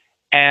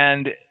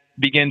 and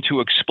begin to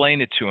explain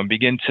it to them,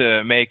 begin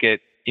to make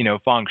it,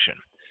 function.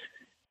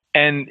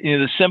 And,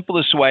 the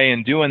simplest way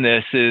in doing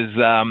this is,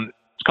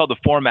 it's called the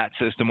format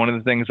system. One of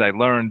the things I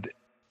learned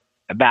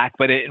back,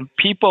 but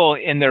people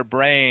in their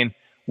brain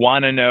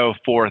want to know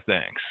 4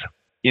 things.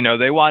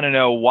 They want to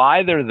know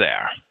why they're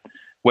there,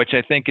 which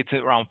I think it's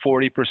around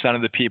 40%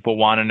 of the people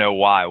want to know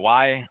why.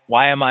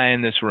 Why am I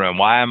in this room?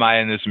 Why am I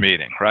in this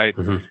meeting, right?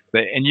 Mm-hmm.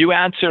 And you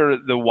answer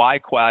the why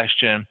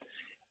question,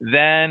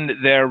 then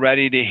they're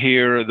ready to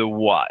hear the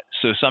what.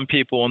 So some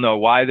people will know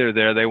why they're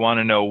there. They want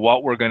to know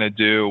what we're going to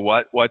do,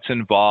 what's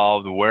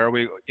involved, where are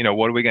we,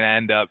 what are we going to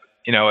end up,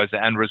 as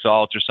the end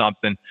result or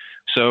something.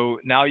 So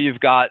now you've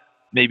got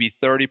maybe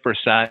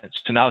 30%.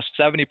 So now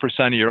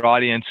 70% of your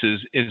audience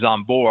is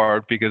on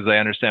board because they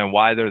understand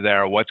why they're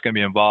there, what's going to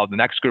be involved. The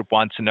next group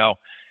wants to know,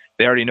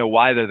 they already know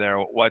why they're there,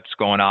 what's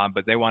going on,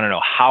 but they want to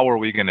know, how are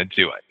we going to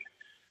do it?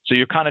 So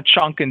you're kind of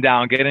chunking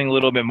down, getting a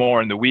little bit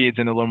more in the weeds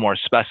and a little more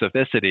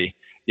specificity,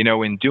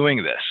 in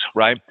doing this,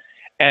 right?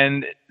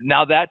 And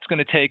now that's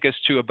going to take us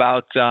to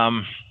about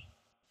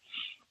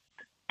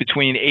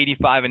between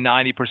 85 and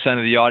 90%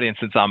 of the audience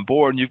that's on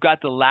board. And you've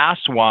got the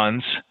last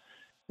ones,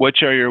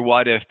 which are your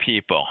what if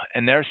people.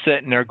 And they're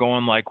sitting there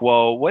going like,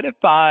 well, what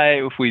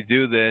if we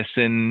do this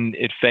and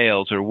it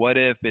fails, or what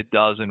if it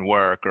doesn't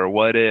work, or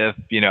what if,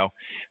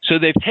 so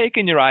they've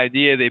taken your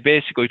idea, they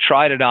basically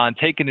tried it on,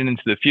 taken it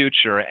into the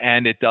future,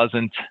 and it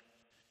doesn't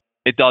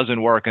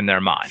work in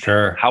their mind.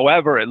 Sure.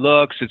 However, it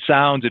looks, it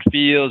sounds, it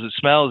feels, it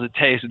smells, it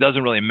tastes, it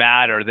doesn't really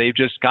matter. They've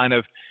just kind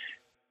of,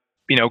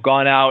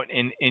 gone out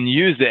and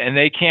used it, and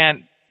they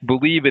can't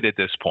believe it at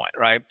this point,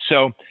 right?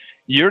 So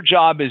Your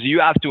job is you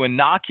have to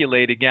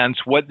inoculate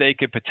against what they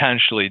could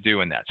potentially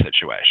do in that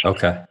situation.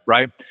 Okay.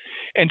 Right.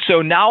 And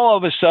so now all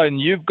of a sudden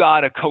you've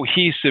got a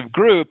cohesive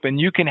group, and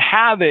you can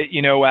have it,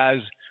 as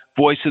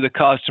voice of the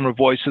customer,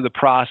 voice of the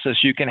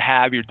process. You can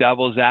have your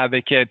devil's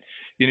advocate.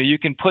 You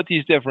can put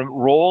these different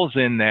roles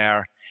in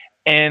there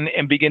and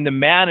begin to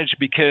manage,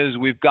 because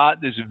we've got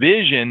this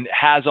vision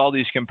has all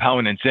these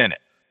components in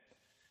it.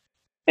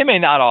 They may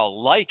not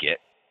all like it,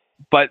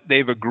 but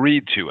they've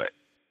agreed to it.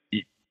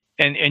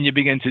 And you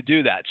begin to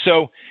do that.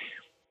 So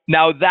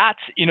now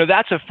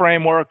that's a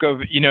framework of,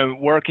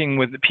 working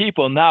with the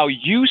people. Now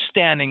you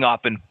standing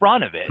up in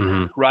front of it,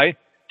 right?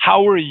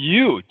 How are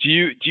you? Do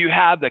you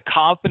have the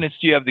confidence?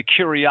 Do you have the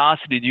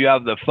curiosity? Do you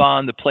have the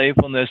fun, the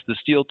playfulness, the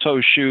steel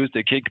toe shoes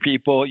to kick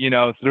people,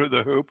 through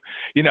the hoop,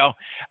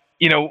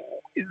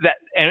 that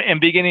and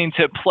beginning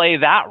to play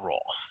that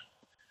role,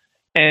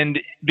 and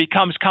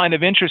becomes kind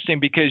of interesting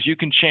because you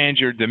can change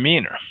your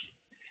demeanor.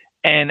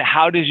 And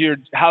how's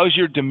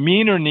your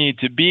demeanor need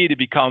to be to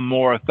become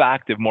more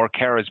effective, more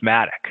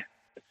charismatic,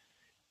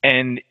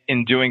 and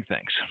in doing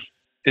things?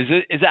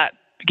 Is that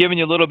giving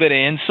you a little bit of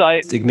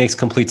insight? It makes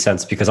complete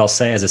sense, because I'll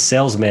say, as a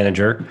sales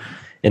manager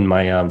in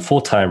my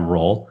full-time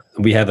role,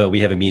 we have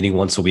a meeting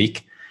once a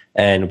week,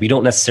 and we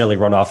don't necessarily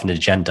run off an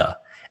agenda.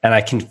 And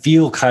I can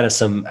feel kind of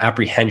some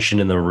apprehension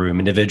in the room,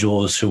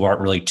 individuals who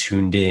aren't really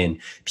tuned in,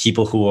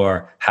 people who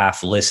are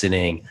half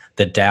listening,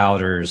 the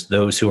doubters,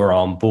 those who are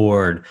on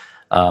board,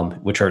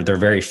 they're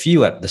very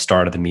few at the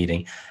start of the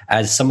meeting.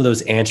 As some of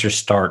those answers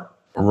start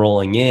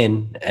rolling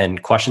in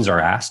and questions are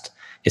asked,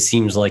 it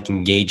seems like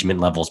engagement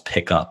levels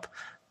pick up.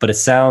 But it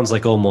sounds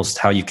like almost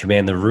how you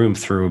command the room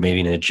through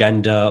maybe an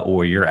agenda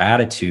or your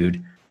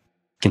attitude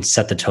can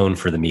set the tone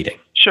for the meeting.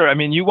 Sure. I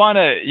mean, you want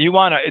to,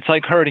 it's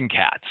like herding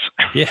cats.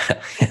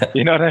 Yeah.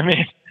 You know what I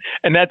mean?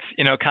 And that's,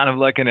 kind of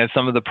looking at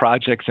some of the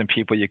projects and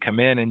people you come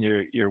in and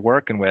you're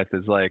working with,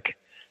 is like,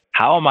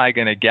 how am I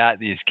going to get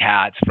these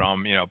cats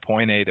from,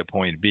 point A to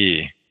point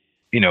B,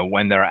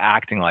 when they're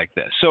acting like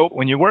this? So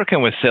when you're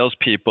working with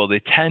salespeople, they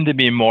tend to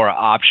be more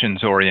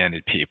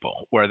options-oriented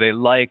people, where they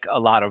like a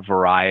lot of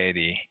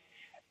variety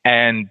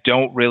and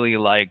don't really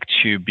like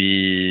to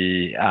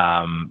be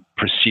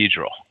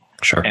procedural.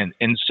 Sure.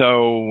 And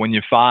so when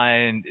you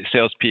find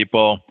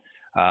salespeople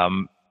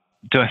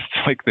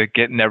they're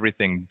getting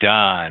everything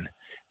done,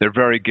 they're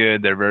very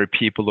good. They're very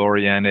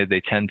people-oriented.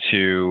 They tend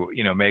to,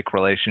 make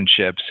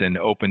relationships and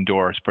open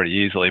doors pretty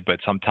easily.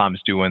 But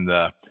sometimes doing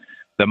the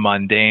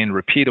mundane,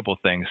 repeatable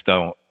things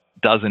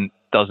doesn't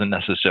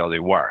necessarily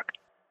work.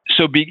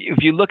 So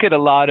if you look at a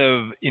lot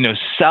of,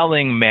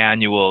 selling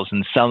manuals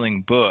and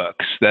selling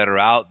books that are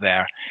out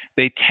there,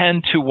 they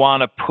tend to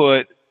want to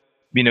put,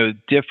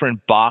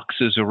 different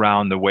boxes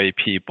around the way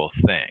people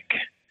think.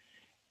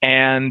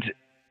 And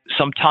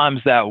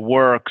sometimes that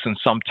works, and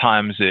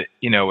sometimes it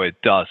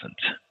doesn't.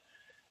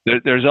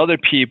 There's other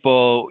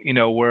people,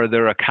 where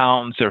they're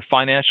accountants or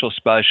financial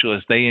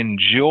specialists, they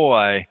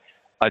enjoy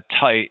a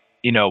tight,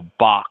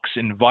 box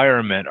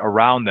environment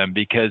around them,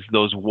 because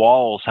those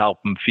walls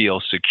help them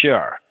feel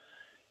secure.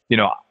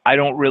 I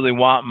don't really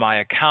want my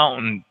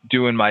accountant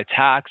doing my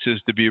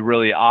taxes to be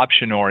really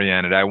option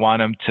oriented. I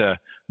want him to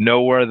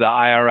know where the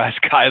IRS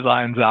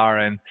guidelines are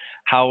and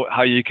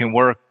how you can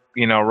work,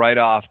 right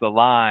off the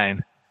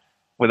line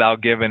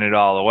without giving it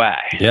all away.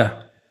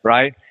 Yeah.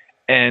 Right.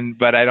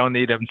 But I don't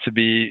need him to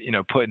be,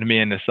 putting me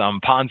into some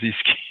Ponzi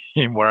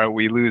scheme where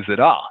we lose it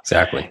all.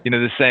 Exactly.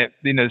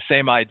 The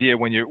same idea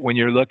when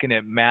you're looking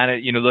at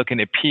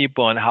looking at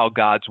people and how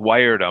God's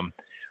wired them.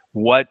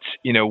 What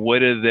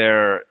are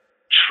their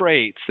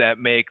traits that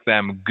make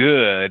them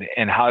good,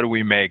 and how do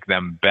we make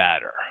them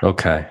better?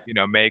 Okay.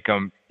 Make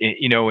them,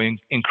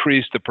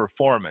 increase the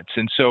performance.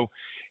 And so,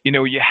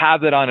 you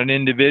have that on an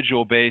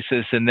individual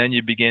basis, and then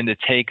you begin to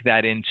take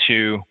that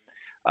into,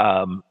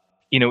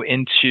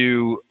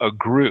 into a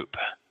group,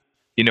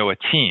 a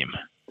team.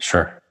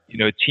 Sure.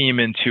 A team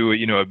into,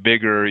 a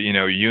bigger,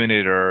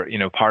 unit or,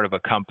 part of a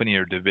company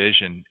or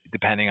division,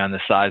 depending on the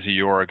size of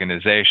your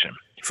organization.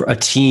 For a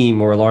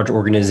team or a large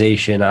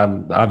organization,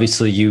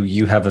 obviously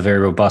you have a very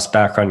robust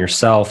background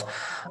yourself.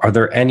 Are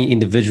there any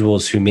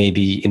individuals who may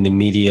be in the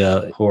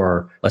media,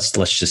 or let's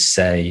just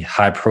say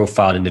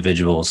high-profile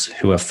individuals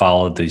who have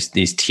followed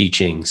these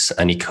teachings?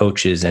 Any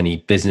coaches, any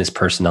business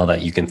personnel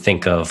that you can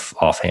think of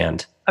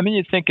offhand? I mean,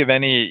 you think of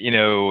any,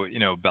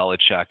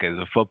 Belichick as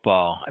a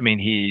football. I mean,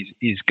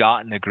 he's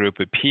gotten a group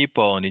of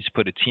people and he's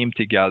put a team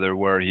together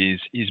where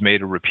he's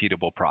made a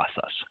repeatable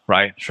process,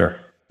 right? Sure.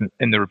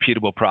 And the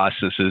repeatable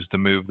process is to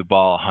move the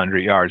ball 100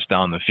 yards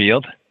down the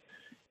field.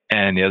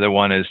 And the other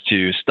one is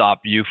to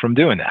stop you from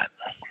doing that.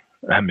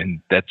 I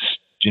mean, that's,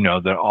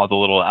 all the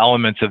little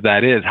elements of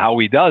that is how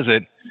he does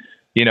it,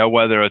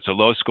 whether it's a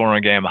low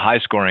scoring game, a high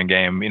scoring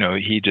game,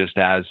 he just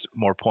has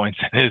more points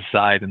on his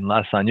side and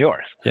less on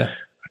yours. Yeah.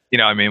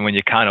 When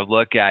you kind of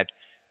look at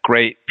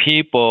great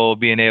people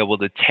being able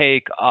to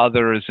take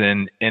others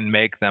and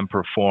make them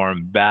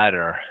perform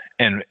better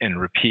and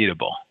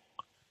repeatable.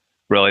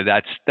 Really,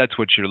 that's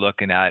what you're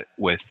looking at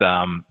with,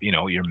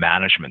 your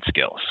management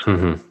skills.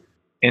 Mm-hmm.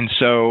 And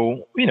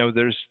so,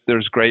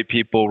 there's great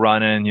people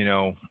running,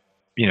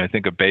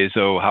 think of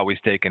Bezos, how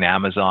he's taken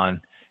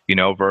Amazon,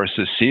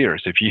 versus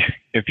Sears.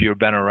 If you've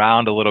been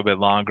around a little bit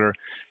longer,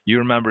 you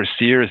remember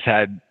Sears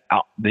had,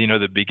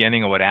 the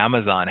beginning of what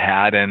Amazon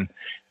had, and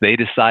they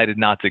decided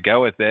not to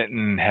go with it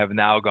and have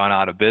now gone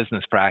out of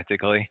business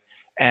practically.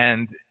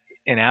 And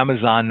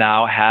Amazon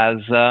now has,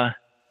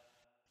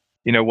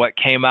 what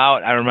came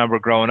out, I remember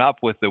growing up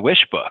with the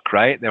Wish book,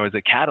 right? There was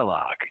a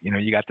catalog.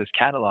 You got this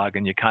catalog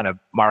and you kind of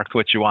marked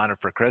what you wanted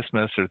for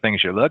Christmas or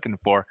things you're looking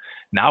for.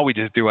 Now we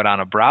just do it on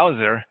a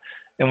browser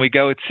and we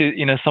go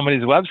to,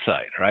 somebody's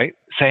website, right?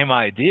 Same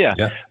idea.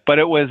 Yeah. But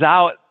it was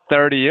out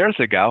 30 years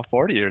ago,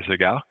 40 years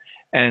ago,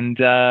 and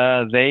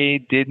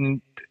they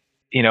didn't,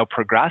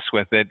 progress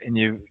with it. And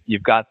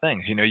you've got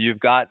things, you've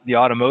got the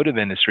automotive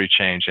industry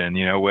changing,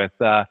 with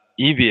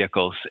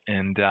e-vehicles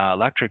and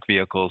electric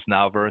vehicles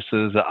now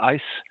versus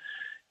ICE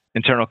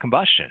internal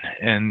combustion.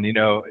 And,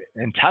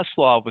 and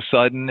Tesla all of a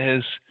sudden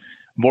is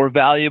more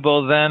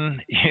valuable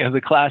than,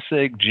 the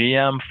classic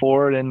GM,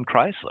 Ford, and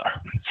Chrysler.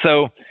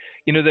 So,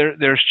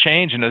 there's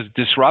change and those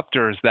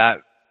disruptors that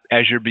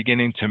as you're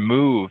beginning to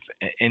move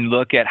and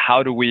look at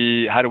how do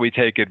we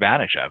take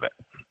advantage of it.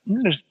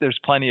 There's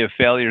plenty of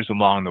failures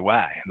along the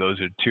way.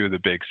 Those are two of the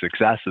big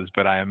successes,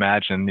 but I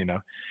imagine,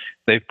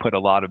 they've put a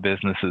lot of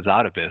businesses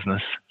out of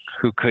business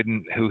who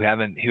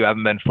haven't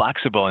been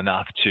flexible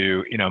enough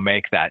to,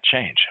 make that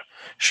change.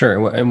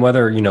 Sure. And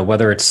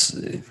whether it's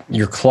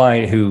your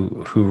client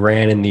who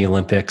ran in the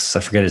Olympics,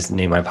 I forget his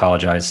name, I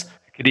apologize.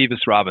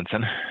 Cadivus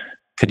Robinson,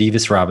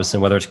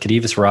 whether it's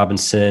Cadivus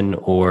Robinson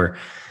or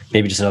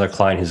maybe just another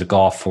client who's a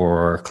golfer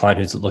or a client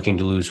who's looking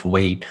to lose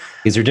weight.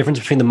 Is there a difference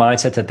between the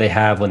mindset that they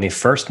have when they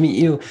first meet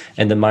you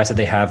and the mindset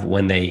they have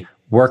when they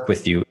work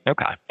with you?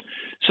 Okay.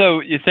 So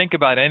you think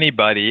about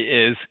anybody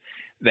is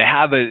they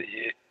have a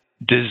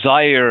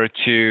desire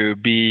to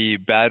be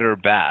better,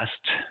 best,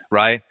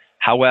 right?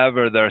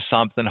 However, there's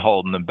something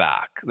holding them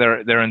back.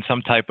 They're in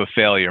some type of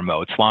failure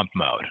mode, slump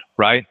mode,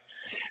 right?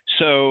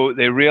 So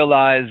they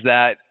realize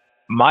that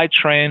my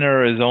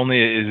trainer is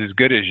as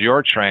good as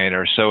your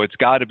trainer, so it's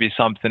got to be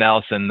something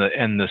else in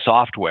the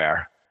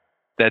software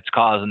that's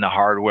causing the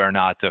hardware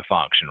not to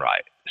function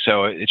right.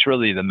 So it's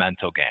really the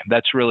mental game.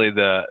 That's really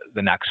the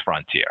next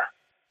frontier.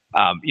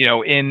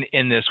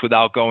 In this,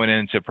 without going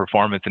into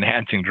performance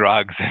enhancing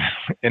drugs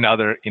and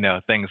other,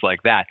 things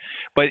like that.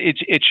 But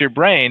it's your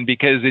brain,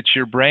 because it's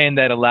your brain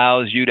that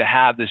allows you to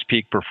have this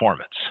peak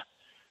performance.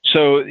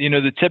 So,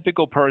 the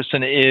typical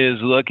person is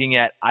looking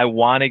at, I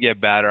want to get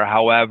better.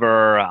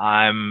 However,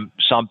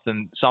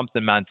 something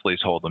mentally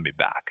is holding me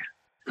back.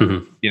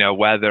 Mm-hmm.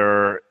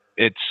 Whether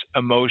it's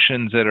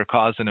emotions that are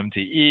causing them to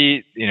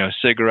eat,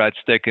 cigarettes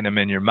sticking them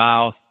in your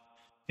mouth.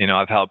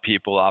 I've helped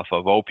people off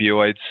of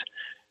opioids,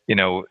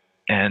 or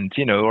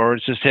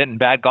it's just hitting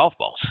bad golf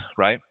balls,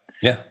 right?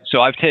 Yeah.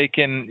 So I've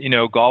taken,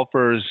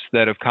 golfers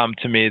that have come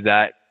to me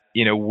that,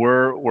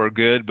 we're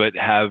good, but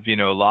have,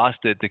 lost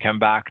it to come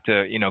back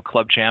to,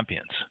 club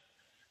champions.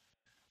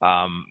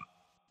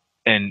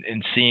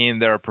 And seeing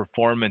their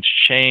performance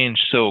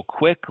change so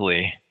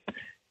quickly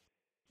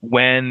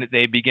when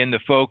they begin to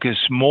focus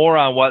more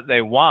on what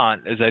they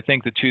want, is I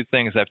think the two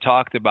things I've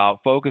talked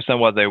about: focus on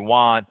what they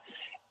want,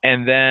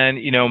 and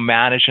then,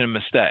 managing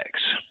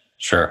mistakes.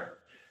 Sure.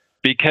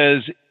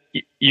 Because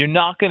you're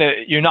not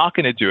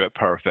gonna do it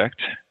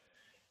perfect,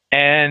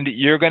 and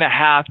you're gonna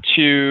have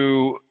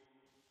to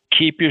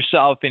keep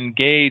yourself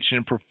engaged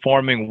and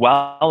performing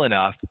well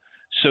enough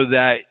so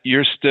that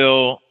you're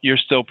still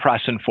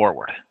pressing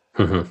forward.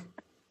 Mm-hmm.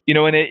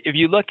 And if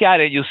you look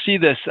at it, you'll see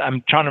this.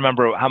 I'm trying to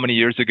remember how many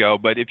years ago,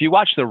 but if you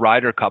watch the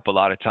Ryder Cup a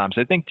lot of times,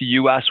 I think the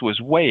U.S. was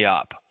way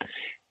up.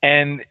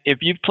 And if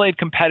you've played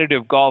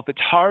competitive golf, it's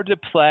hard to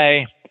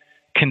play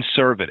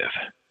conservative.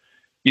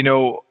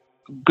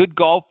 Good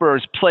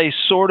golfers play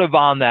sort of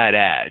on that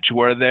edge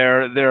where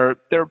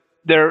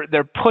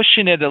they're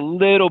pushing it a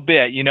little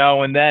bit,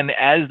 and then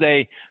as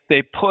they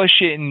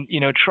push it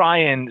and, try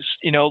and,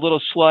 a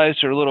little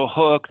slice or a little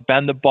hook,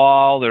 bend the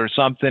ball or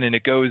something, and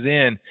it goes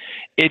in,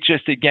 it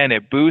just, again,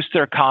 it boosts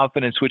their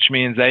confidence, which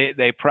means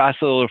they press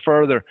a little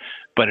further,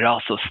 but it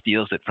also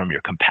steals it from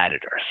your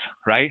competitors,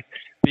 right?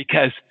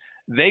 Because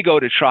they go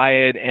to try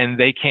it and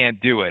they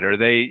can't do it, or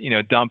they,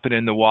 dump it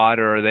in the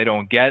water, or they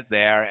don't get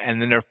there.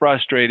 And then they're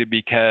frustrated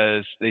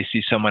because they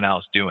see someone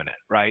else doing it.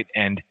 Right.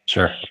 And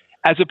sure.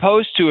 As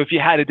opposed to if you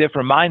had a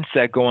different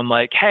mindset going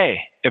like,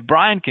 hey, if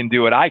Brian can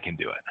do it, I can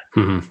do it.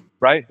 Mm-hmm.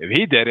 Right. If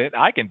he did it,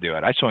 I can do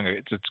it. I swing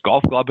it's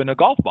golf club and a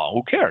golf ball.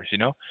 Who cares?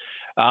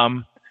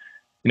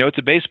 It's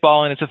a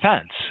baseball and it's a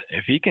fence.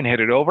 If he can hit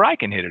it over, I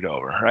can hit it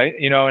over, right?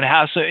 And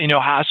have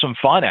some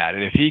fun at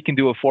it. If he can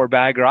do a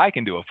 4-bagger, I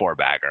can do a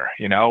 4-bagger,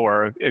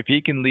 or if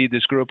he can lead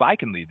this group, I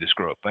can lead this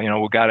group.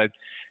 We've got to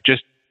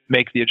just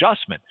make the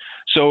adjustment.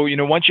 So,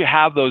 once you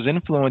have those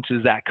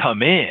influences that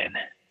come in,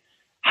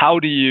 how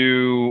do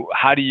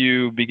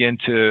you begin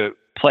to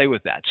play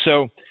with that?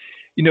 So,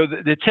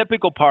 the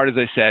typical part, as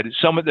I said,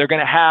 they're going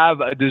to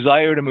have a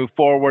desire to move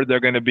forward. They're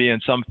going to be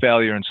in some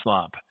failure and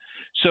slump.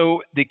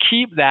 So to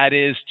keep that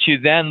is to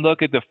then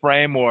look at the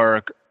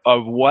framework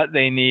of what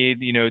they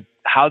need,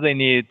 how they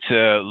need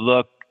to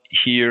look,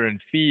 hear,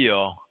 and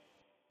feel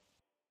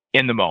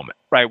in the moment,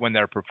 right, when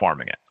they're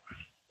performing it.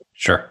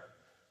 Sure.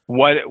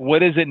 What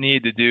does it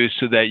need to do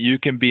so that you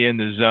can be in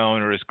the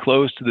zone or as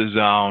close to the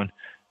zone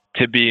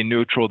to be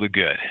neutral to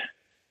good?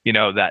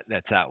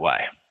 That's that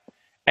way.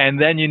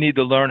 And then you need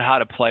to learn how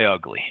to play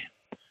ugly.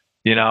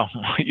 You're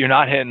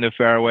not hitting the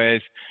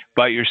fairways,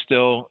 but you're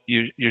still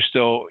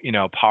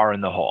par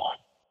in the hole.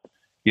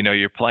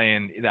 You're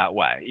playing that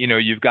way.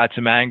 You've got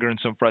some anger and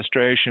some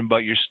frustration, but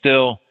you're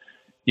still,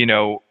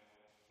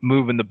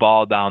 moving the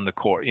ball down the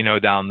court,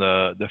 down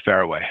the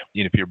fairway.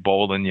 If you're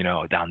bowling,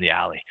 down the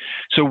alley.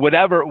 So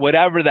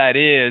whatever that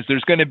is,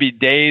 there's going to be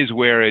days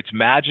where it's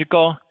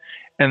magical,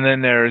 and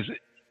then there's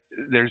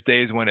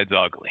days when it's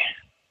ugly,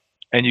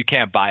 and you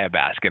can't buy a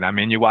basket. I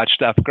mean, you watch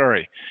Steph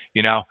Curry.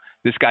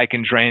 This guy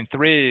can drain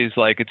threes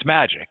like it's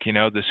magic.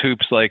 This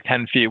hoop's like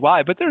 10 feet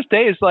wide, but there's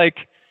days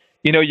like,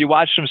 you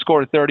watch him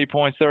score 30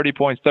 points, or,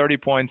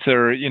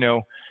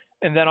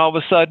 and then all of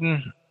a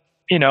sudden,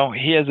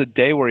 he has a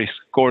day where he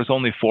scores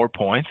only 4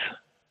 points.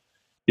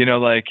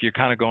 Like you're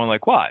kind of going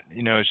like, what?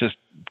 It's just,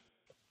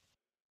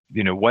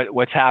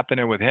 what's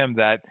happening with him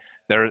that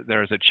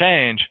there's a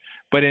change.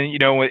 But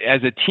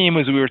as a team,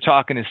 as we were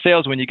talking in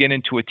sales, when you get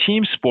into a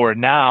team sport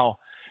now,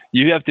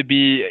 you have to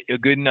be a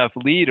good enough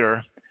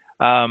leader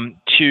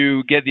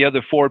to get the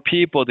other 4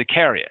 people to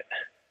carry it.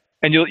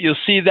 And you'll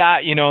see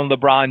that, in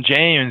LeBron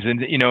James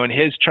and, in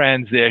his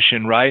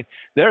transition, right?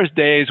 There's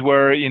days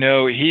where,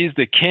 he's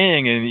the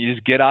king and you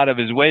just get out of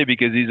his way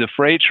because he's a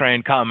freight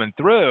train coming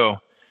through.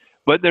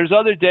 But there's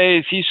other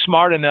days he's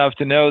smart enough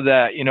to know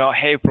that,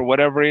 hey, for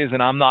whatever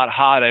reason, I'm not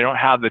hot. I don't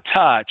have the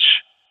touch.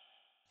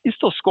 He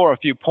still score a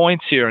few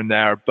points here and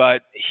there,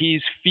 but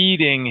he's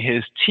feeding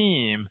his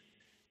team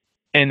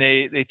and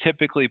they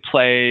typically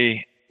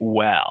play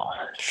well.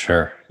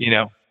 Sure.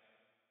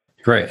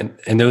 Great.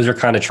 And those are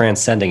kind of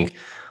transcending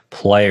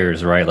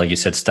players, right? Like you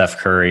said, Steph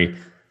Curry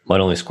might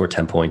only score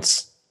 10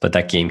 points, but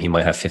that game he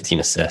might have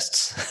 15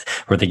 assists.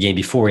 Or the game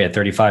before he had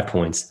 35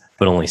 points,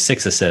 but only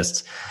 6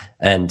 assists.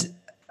 And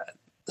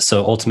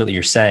so ultimately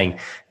you're saying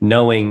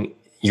knowing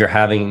you're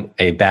having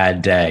a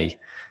bad day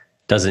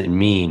doesn't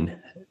mean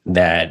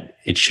that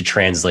it should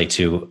translate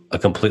to a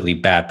completely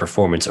bad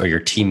performance or your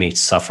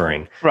teammates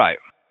suffering. Right.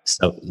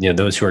 So,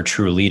 those who are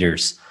true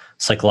leaders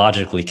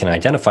psychologically can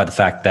identify the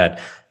fact that,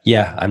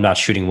 yeah, I'm not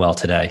shooting well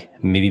today.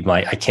 Maybe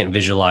I can't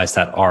visualize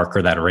that arc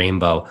or that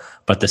rainbow,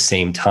 but at the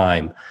same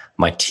time,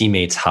 my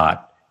teammate's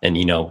hot. And,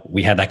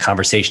 we had that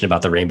conversation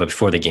about the rainbow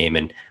before the game,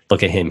 and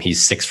look at him.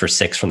 He's 6 for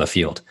 6 from the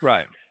field.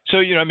 Right. So,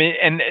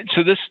 and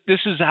so this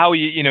is how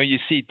you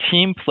see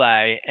team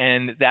play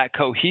and that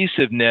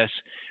cohesiveness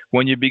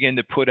when you begin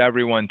to put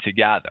everyone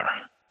together.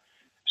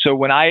 So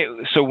when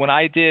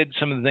I did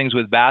some of the things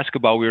with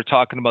basketball, we were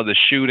talking about the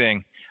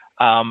shooting.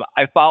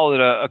 I followed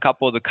a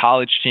couple of the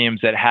college teams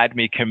that had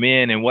me come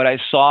in, and what I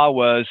saw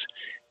was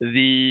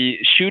the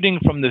shooting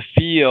from the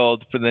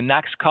field for the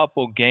next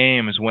couple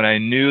games when I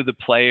knew the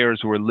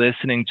players were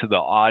listening to the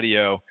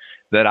audio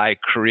that I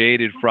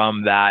created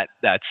from that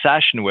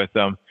session with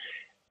them.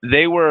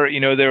 They were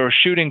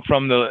shooting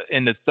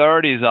in the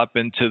 30s up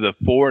into the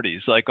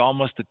 40s, like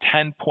almost a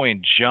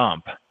 10-point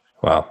jump.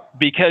 Wow.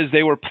 Because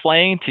they were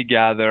playing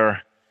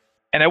together.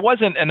 And I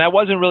wasn't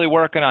really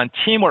working on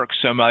teamwork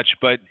so much,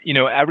 but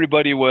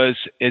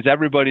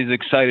everybody's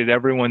excited,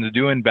 everyone's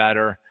doing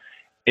better,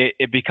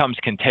 it becomes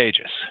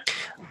contagious.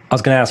 I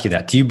was going to ask you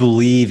that. Do you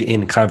believe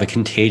in kind of a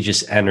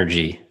contagious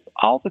energy?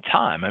 All the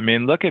time. I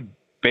mean, look at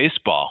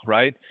baseball,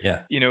 right?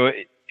 Yeah.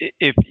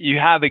 If you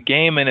have a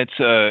game and it's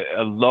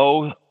a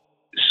low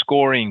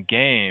scoring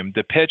game,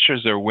 the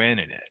pitchers are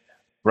winning it,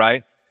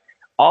 right?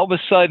 All of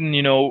a sudden,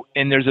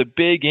 and there's a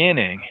big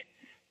inning.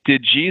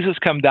 Did Jesus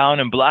come down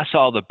and bless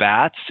all the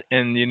bats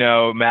and,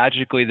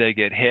 magically they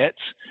get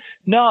hits?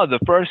 No, the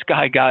first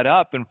guy got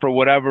up and for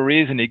whatever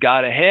reason he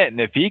got a hit.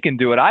 And if he can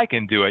do it, I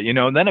can do it,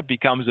 and then it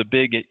becomes a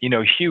big,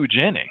 huge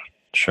inning.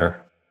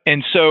 Sure.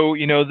 And so,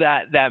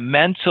 that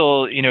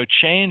mental,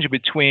 change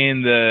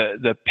between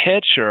the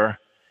pitcher,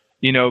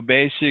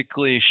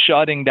 basically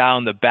shutting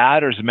down the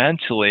batters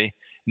mentally.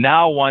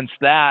 Now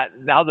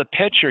the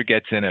pitcher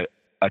gets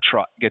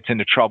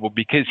into trouble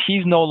because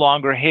he's no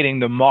longer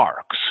hitting the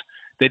marks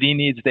that he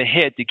needs to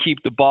hit to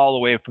keep the ball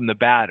away from the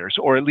batters,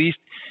 or at least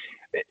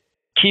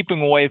keep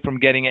him away from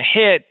getting a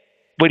hit.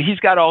 But he's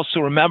got to also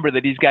remember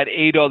that he's got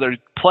 8 other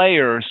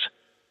players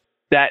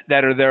that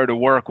are there to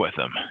work with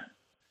him.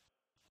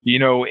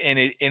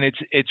 And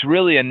it's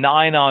really a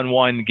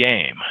 9-on-1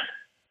 game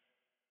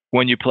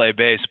when you play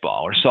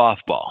baseball or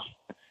softball.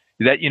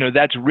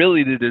 That's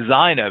really the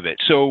design of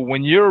it. So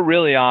when you're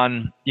really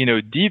on,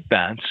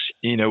 defense,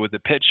 with the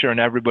pitcher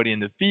and everybody in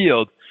the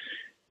field,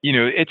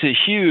 it's a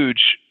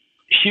huge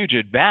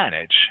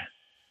advantage.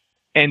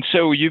 And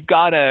so you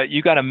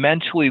gotta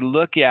mentally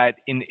look at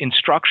and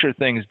structure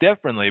things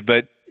differently.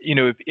 But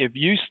if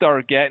you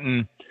start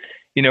getting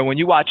When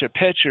you watch a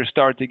pitcher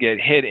start to get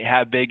hit,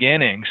 have big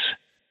innings,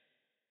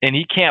 and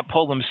he can't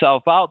pull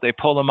himself out, they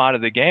pull him out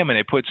of the game and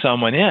they put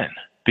someone in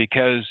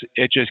because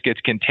it just gets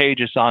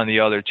contagious on the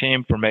other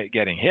team for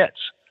getting hits.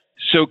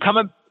 So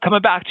coming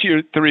back to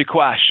your three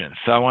questions,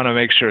 so I want to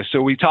make sure.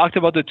 So we talked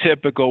about the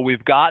typical.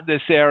 We've got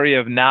this area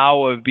of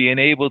now of being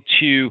able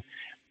to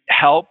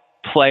help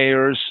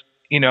players,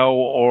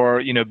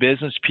 or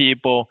business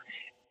people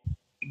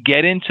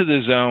get into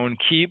the zone,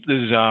 keep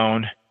the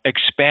zone,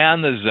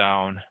 expand the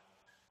zone.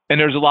 And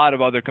there's a lot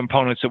of other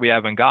components that we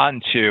haven't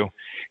gotten to,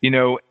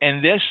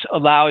 and this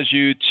allows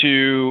you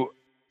to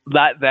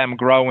let them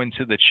grow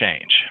into the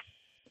change.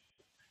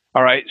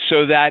 All right.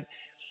 So that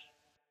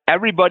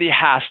everybody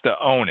has to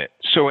own it.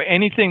 So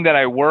anything that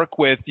I work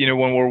with,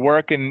 when we're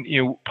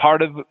working,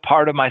 part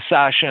of my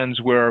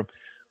sessions, we're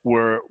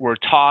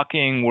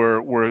talking,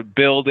 we're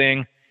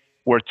building,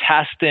 we're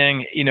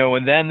testing,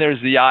 and then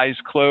there's the eyes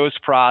closed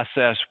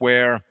process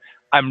where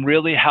I'm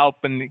really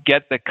helping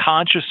get the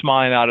conscious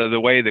mind out of the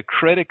way, the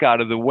critic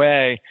out of the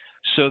way,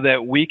 so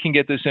that we can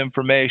get this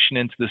information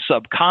into the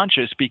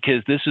subconscious,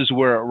 because this is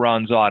where it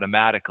runs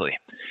automatically.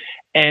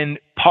 And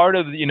part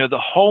of,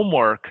 the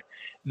homework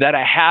that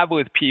I have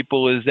with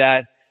people is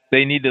that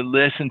they need to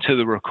listen to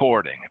the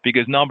recording,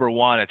 because number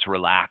one, it's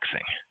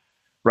relaxing,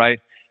 right?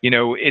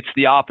 It's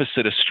the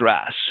opposite of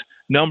stress.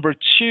 Number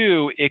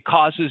two, it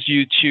causes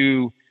you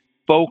to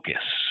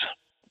focus.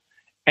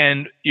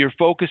 And you're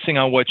focusing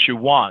on what you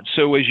want.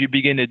 So as you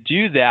begin to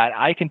do that,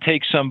 I can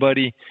take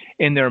somebody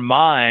in their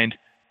mind,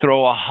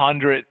 throw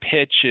 100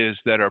 pitches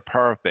that are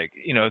perfect,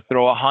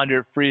 throw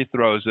 100 free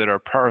throws that are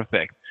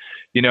perfect,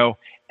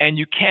 and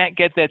you can't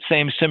get that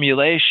same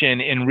simulation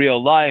in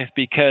real life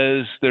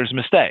because there's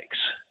mistakes.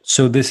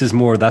 So that's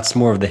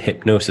more of the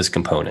hypnosis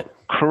component.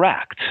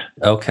 Correct.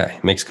 Okay.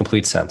 Makes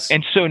complete sense.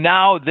 And so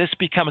now this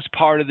becomes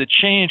part of the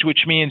change,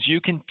 which means you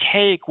can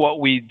take what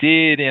we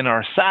did in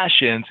our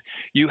sessions,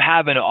 you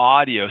have an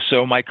audio.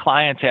 So my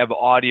clients have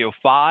audio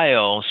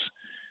files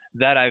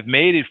that I've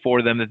made it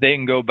for them that they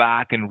can go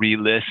back and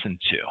re-listen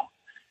to.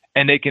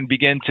 And they can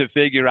begin to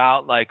figure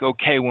out, like,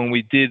 okay, when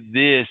we did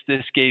this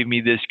gave me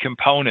this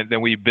component,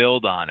 then we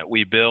build on it.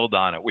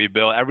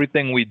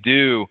 Everything we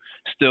do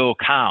still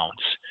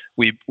counts.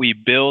 We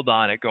build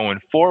on it going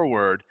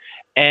forward,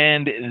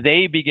 and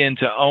they begin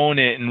to own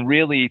it and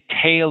really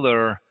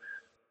tailor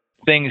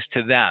things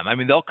to them. I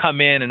mean, they'll come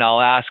in and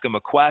I'll ask them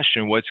a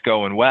question, what's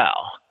going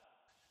well,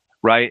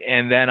 right?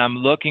 And then I'm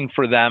looking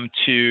for them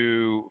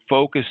to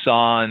focus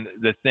on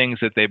the things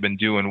that they've been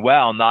doing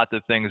well, not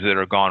the things that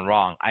are gone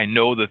wrong. I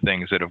know the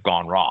things that have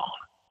gone wrong,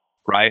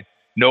 right?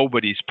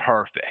 Nobody's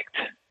perfect.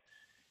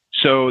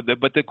 So,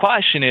 but the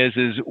question is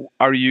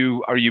are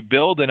you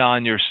building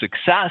on your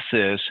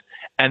successes,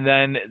 and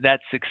then that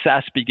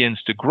success begins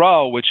to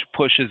grow, which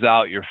pushes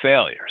out your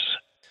failures?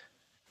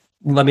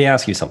 Let me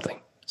ask you something.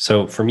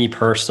 So for me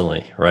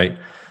personally, right,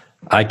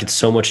 I get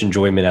so much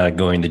enjoyment out of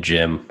going to the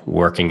gym,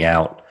 working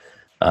out.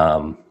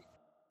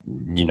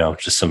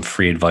 Just some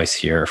free advice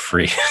here,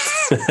 free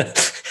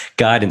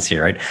guidance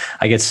here, right?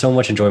 I get so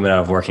much enjoyment out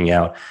of working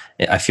out.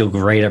 I feel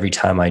great every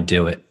time I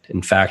do it.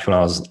 In fact, when I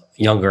was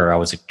younger, I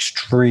was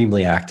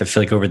extremely active. I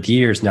feel like over the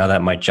years, now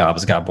that my job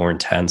has got more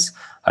intense,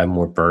 I have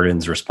more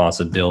burdens,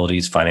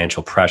 responsibilities,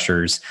 financial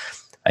pressures,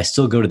 I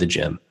still go to the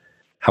gym.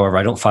 However,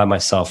 I don't find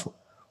myself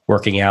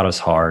working out as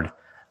hard.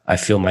 I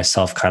feel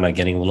myself kind of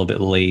getting a little bit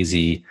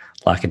lazy,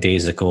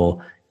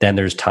 lackadaisical. Then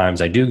there's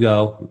times I do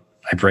go,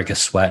 I break a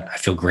sweat, I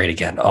feel great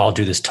again. Oh, I'll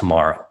do this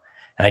tomorrow.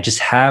 And I just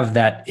have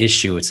that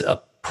issue. It's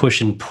a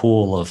push and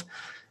pull of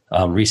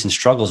recent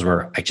struggles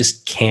where I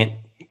just can't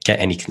get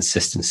any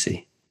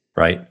consistency,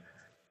 right?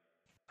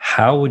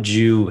 How would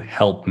you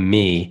help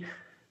me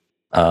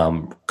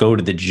go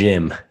to the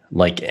gym,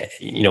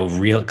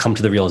 come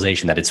to the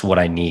realization that it's what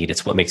I need,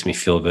 it's what makes me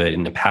feel good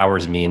and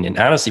empowers me and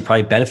honestly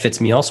probably benefits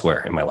me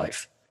elsewhere in my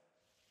life?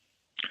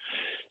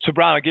 So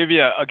Brian, I'll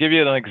give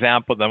you an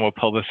example, then we'll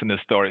pull this into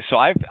the story. So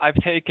I've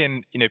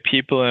taken,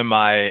 people in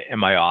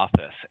my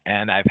office,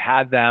 and I've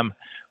had them,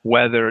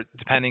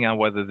 depending on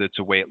whether it's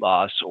a weight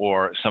loss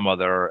or some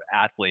other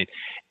athlete,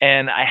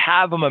 and I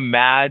have them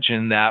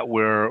imagine that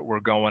we're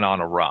going on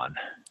a run.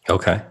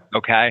 Okay.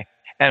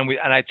 And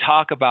I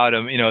talk about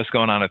them, it's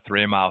going on a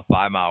 3-mile,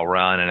 5-mile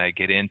run, and I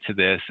get into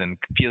this and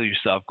feel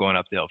yourself going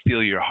up the hill,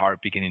 feel your heart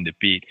beginning to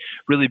beat,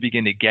 really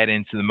begin to get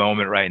into the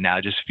moment right now.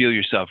 Just feel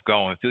yourself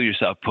going, feel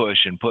yourself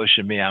pushing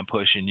me, I'm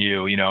pushing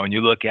you, and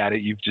you look at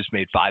it, you've just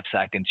made 5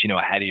 seconds,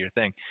 ahead of your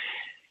thing.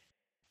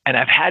 And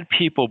I've had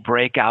people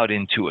break out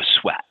into a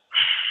sweat,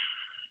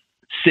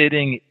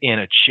 sitting in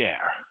a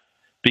chair,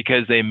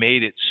 because they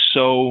made it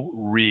so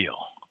real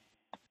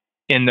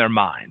in their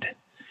mind.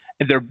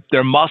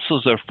 Their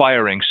muscles are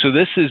firing. So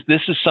this is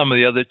some of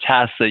the other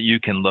tests that you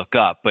can look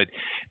up. But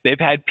they've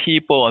had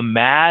people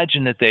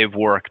imagine that they've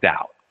worked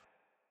out,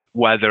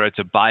 whether it's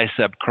a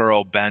bicep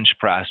curl, bench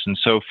press, and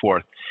so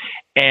forth.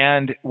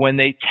 And when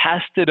they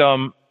tested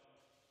them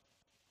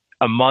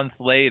a month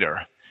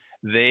later,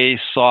 they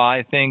saw,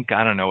 I think,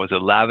 I don't know, it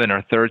was 11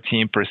 or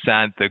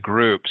 13% the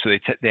group. So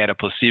they had a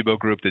placebo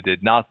group that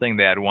did nothing.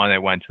 They had one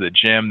that went to the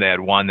gym. They had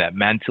one that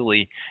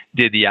mentally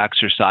did the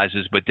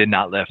exercises but did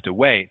not lift a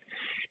weight.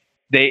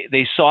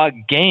 They saw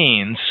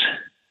gains,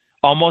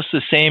 almost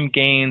the same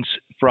gains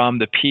from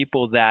the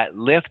people that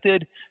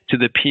lifted to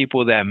the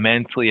people that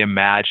mentally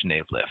imagine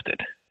they've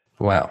lifted.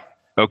 Wow.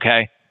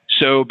 Okay.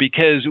 So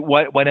because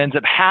what ends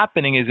up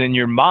happening is in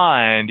your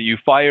mind, you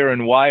fire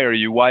and wire,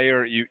 you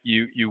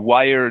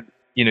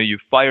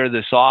fire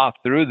this off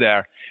through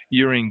there.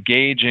 You're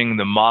engaging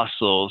the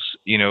muscles,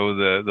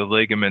 the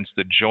ligaments,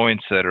 the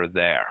joints that are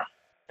there,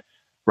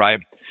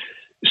 right?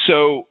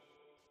 So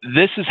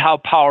this is how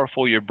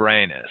powerful your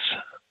brain is.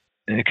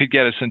 And it could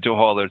get us into a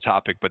whole other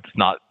topic, but it's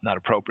not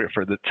appropriate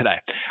for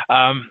today.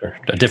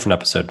 A different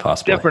episode,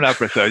 possibly. Different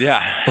episode,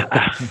 yeah.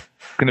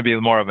 It's going to be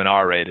more of an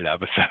R-rated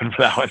episode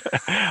for that one.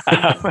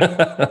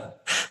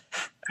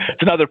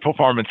 It's another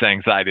performance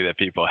anxiety that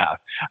people have.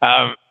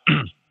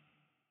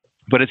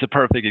 But it's a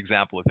perfect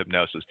example of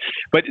hypnosis.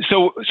 But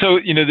so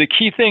the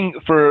key thing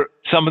for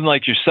someone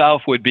like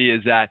yourself would be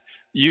is that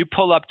you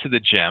pull up to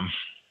the gym,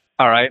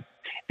 all right?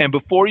 And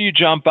before you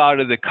jump out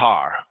of the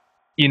car,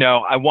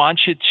 I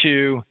want you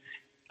to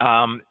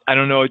I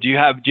don't know. Do you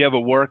have a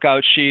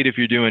workout sheet if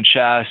you're doing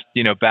chest,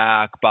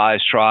 back,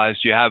 buys, tries?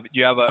 Do you have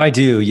a? I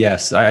do.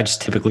 Yes. I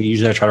just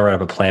usually I try to write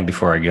up a plan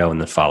before I go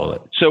and then follow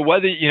it. So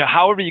whether,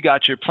 however you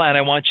got your plan,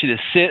 I want you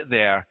to sit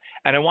there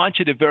and I want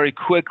you to very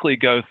quickly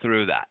go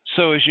through that.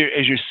 So as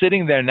you're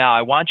sitting there now,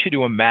 I want you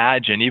to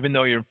imagine, even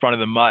though you're in front of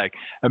the mic,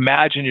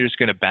 imagine you're just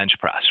going to bench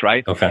press,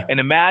 right? Okay. And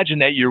imagine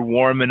that you're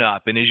warming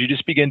up. And as you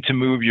just begin to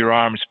move your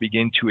arms,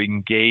 begin to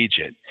engage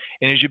it.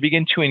 And as you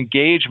begin to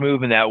engage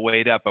moving that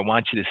weight up, I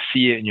want you to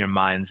see it in your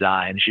mind's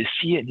eye. And as you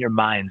see it in your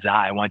mind's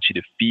eye, I want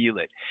you to feel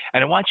it.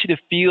 And I want you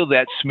to feel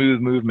that smooth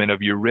movement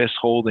of your wrists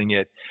holding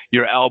it,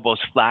 your elbows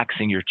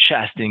flexing, your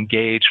chest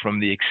engaged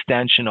from the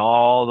extension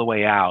all the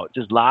way out.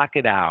 Just lock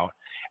it out.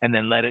 And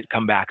then let it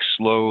come back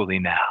slowly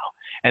now.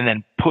 And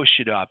then push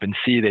it up and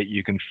see that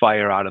you can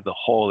fire out of the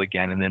hole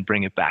again and then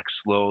bring it back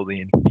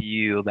slowly and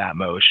feel that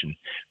motion.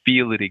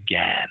 Feel it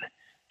again.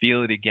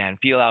 Feel it again.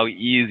 Feel how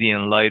easy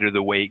and lighter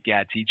the weight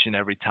gets each and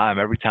every time.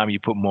 Every time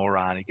you put more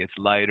on, it gets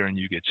lighter and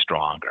you get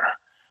stronger,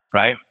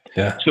 right?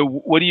 Yeah. So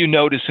what are you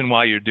noticing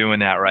while you're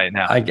doing that right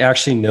now? I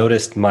actually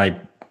noticed my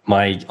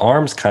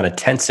arms kind of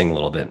tensing a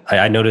little bit.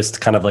 I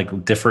noticed kind of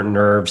like different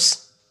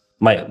nerves,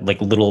 my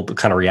little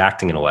kind of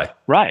reacting in a way.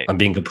 Right. I'm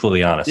being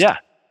completely honest. Yeah.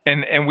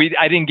 And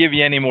I didn't give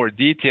you any more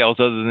details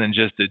other than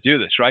just to do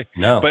this, right?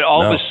 No. But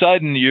all of a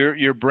sudden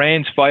your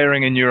brain's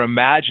firing and you're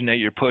imagining that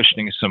you're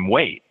pushing some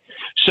weight.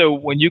 So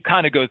when you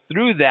kind of go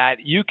through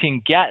that, you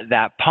can get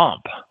that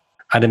pump.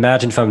 I'd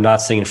imagine if I'm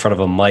not sitting in front of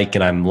a mic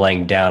and I'm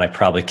laying down, it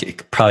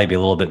could probably be a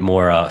little bit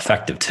more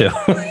effective too.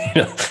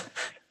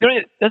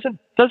 It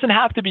doesn't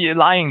have to be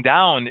lying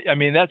down. I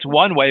mean, that's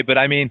one way, but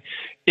I mean,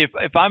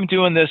 if I'm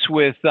doing this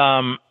with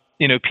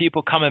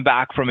people coming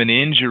back from an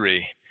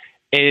injury,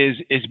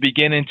 is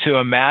beginning to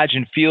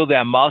imagine, feel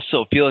that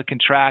muscle, feel it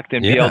contract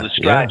and be able to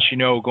stretch,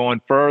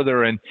 going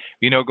further and,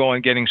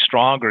 getting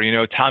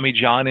stronger. Tommy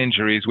John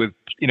injuries with,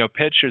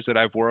 pitchers that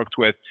I've worked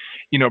with,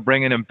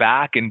 bringing them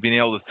back and being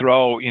able to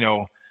throw,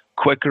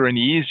 quicker and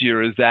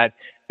easier is that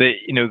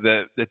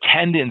the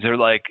tendons are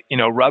like,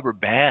 rubber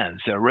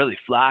bands. They're really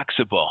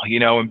flexible,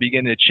 and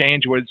begin to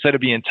change where instead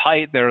of being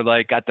tight, they're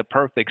like got the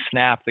perfect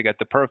snap. They got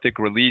the perfect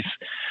release.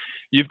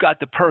 You've got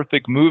the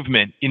perfect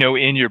movement,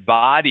 in your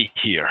body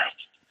here.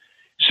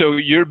 So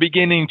you're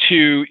beginning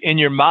to, in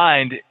your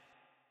mind,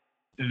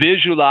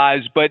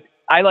 visualize, but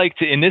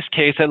in this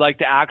case, I like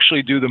to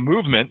actually do the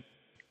movement,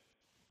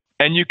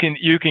 and you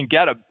can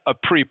get a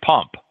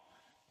pre-pump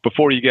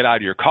before you get out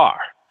of your car.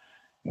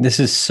 This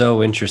is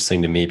so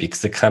interesting to me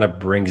because it kind of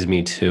brings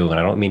me to, and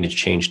I don't mean to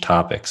change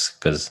topics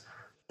because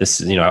this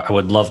is, I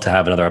would love to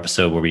have another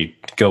episode where we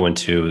go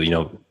into,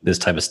 this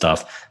type of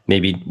stuff,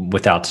 maybe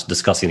without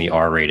discussing the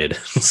R-rated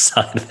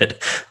side of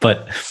it.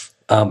 But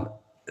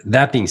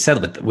that being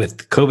said,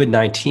 with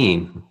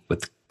COVID-19,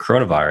 with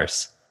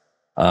coronavirus,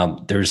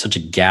 there's such a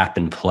gap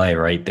in play,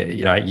 right?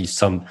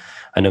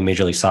 I know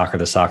Major League Soccer,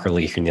 the soccer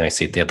league here in the United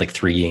States, they had like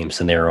 3 games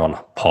and they were on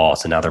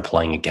pause and now they're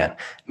playing again.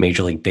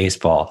 Major League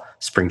Baseball,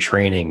 spring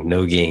training,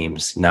 no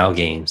games, now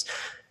games.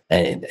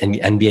 And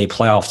NBA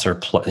playoffs are,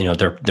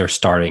 they're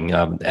starting.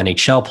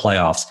 NHL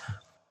playoffs.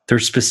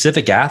 There's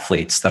specific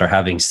athletes that are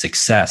having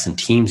success and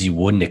teams you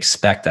wouldn't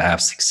expect to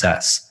have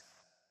success.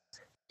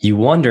 You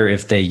wonder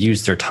if they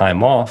use their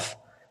time off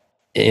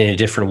in a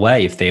different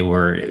way, if they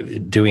were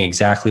doing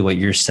exactly what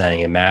you're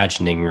saying,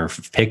 imagining or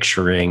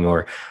picturing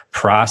or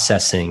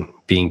processing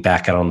being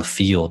back out on the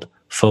field,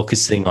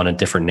 focusing on a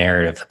different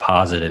narrative, the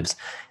positives.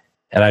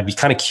 And I'd be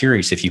kind of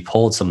curious if you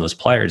polled some of those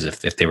players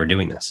if they were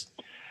doing this.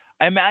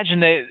 I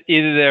imagine that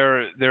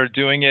either they're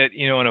doing it,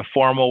 in a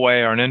formal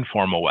way or an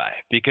informal way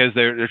because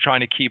they're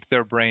trying to keep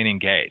their brain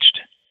engaged.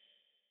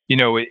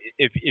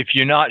 If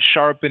you're not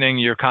sharpening,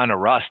 you're kind of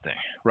rusting,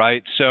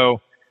 right?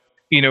 So,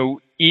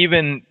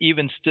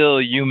 even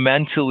still, you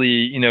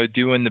mentally,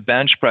 doing the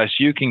bench press,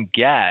 you can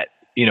get,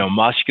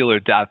 muscular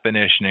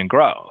definition and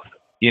growth,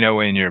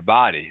 in your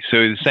body. So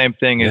the same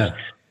thing is,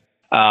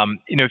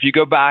 if you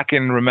go back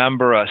and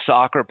remember a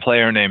soccer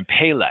player named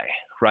Pele,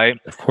 right?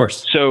 Of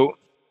course. So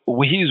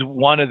he's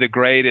one of the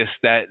greatest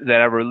that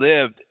ever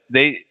lived.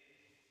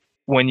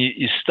 When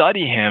you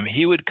study him,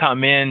 he would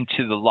come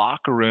into the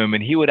locker room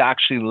and he would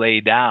actually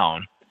lay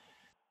down,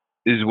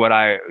 is what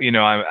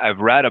I've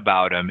read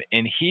about him,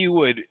 and he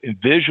would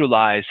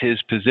visualize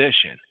his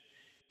position.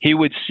 He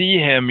would see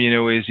him,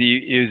 as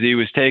he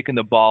was taking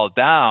the ball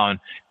down,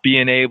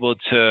 being able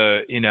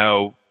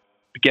to,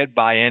 get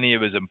by any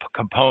of his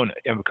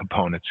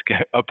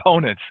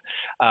opponents,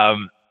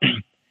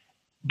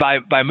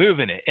 by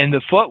moving it and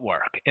the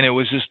footwork. And it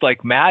was just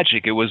like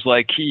magic. It was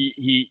like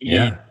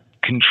he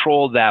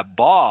controlled that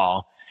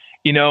ball,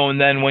 and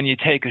then when you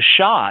take a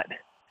shot,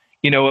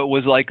 it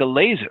was like a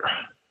laser,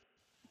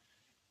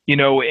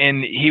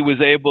 and he was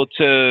able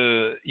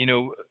to,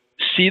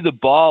 see the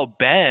ball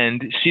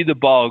bend, see the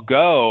ball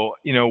go,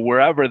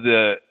 wherever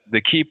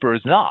the keeper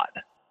is not,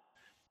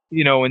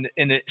 and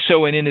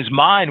in his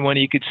mind, when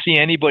he could see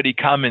anybody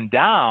coming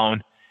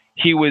down,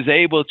 he was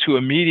able to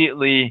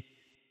immediately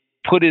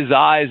put his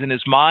eyes and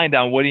his mind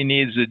on what he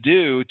needs to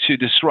do to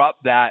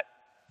disrupt that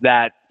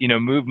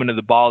movement of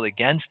the ball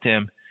against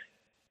him,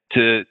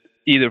 to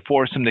either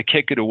force him to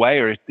kick it away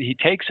or he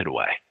takes it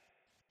away.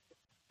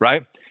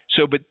 Right.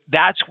 So, but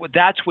that's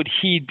what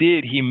he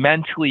did. He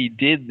mentally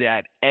did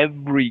that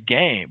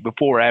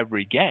before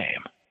every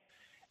game.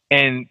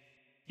 And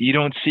you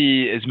don't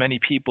see as many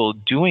people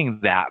doing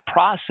that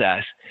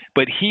process,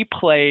 but he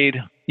played,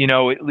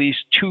 at least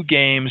 2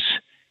 games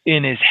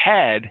in his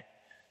head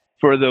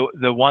for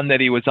the one that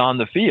he was on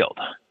the field.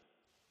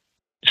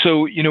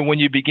 So, when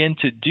you begin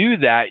to do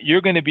that,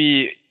 you're going to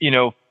be,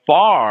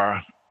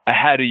 far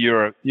ahead of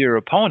your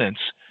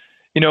opponents,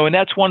 and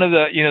that's one of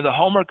the, the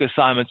homework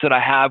assignments that I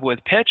have with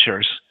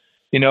pitchers,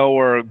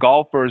 or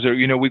golfers, or,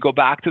 we go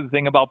back to the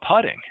thing about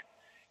putting,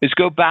 is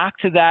go back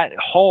to that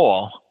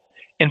hole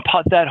and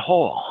putt that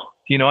hole.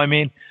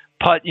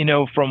 Putt,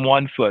 from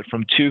 1 foot,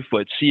 from 2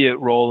 foot, see it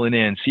rolling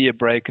in, see it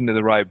break into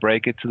the right,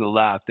 break it to the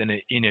left, and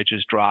it,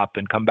 just drop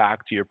and come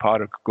back to your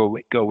putt or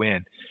go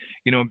in,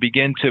 and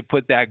begin to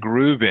put that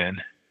groove in.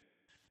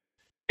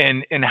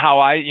 And how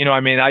I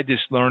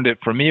just learned it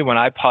for me when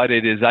I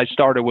putted is I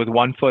started with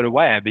 1 foot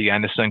away. I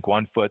began to sink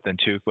 1 foot, then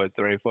 2 foot,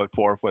 3 foot,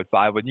 4 foot,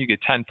 5. When you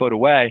get 10 foot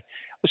away,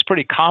 I was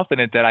pretty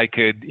confident that I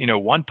could,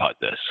 one putt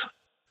this.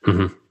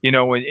 Mm-hmm.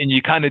 And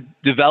you kind of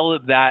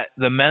develop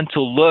the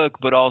mental look,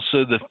 but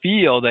also the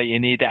feel that you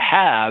need to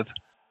have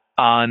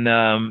on,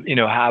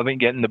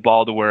 getting the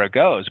ball to where it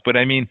goes. But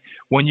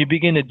when you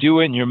begin to do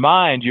it in your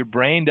mind, your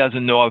brain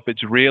doesn't know if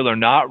it's real or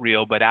not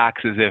real, but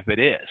acts as if it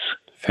is.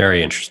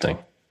 Very interesting.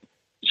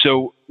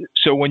 So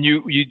when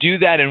you do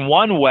that in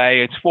one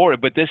way, it's for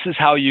it, but this is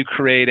how you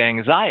create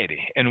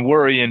anxiety and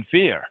worry and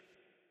fear,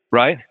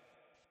 right?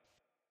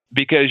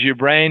 Because your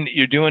brain,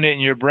 you're doing it in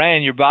your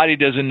brain, your body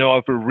doesn't know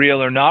if it's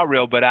real or not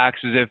real, but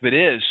acts as if it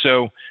is.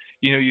 So,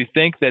 you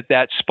think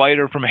that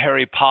spider from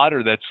Harry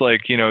Potter that's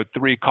like,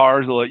 3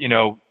 cars,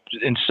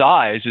 in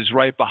size is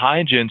right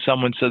behind you, and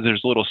someone says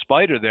there's a little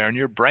spider there, in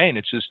your brain,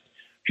 it's just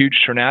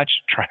huge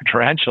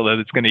tarantula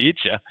that's going to eat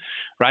you,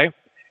 right?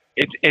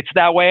 It's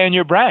that way in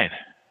your brain.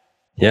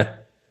 Yeah.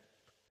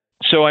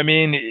 So,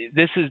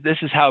 this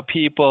is how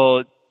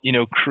people,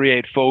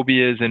 create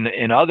phobias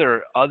and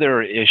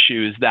other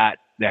issues that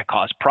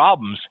cause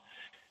problems.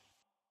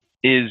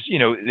 Is,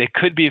 it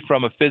could be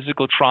from a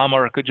physical trauma,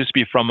 or it could just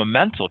be from a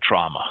mental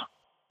trauma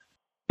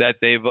that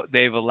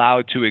they've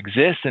allowed to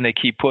exist, and they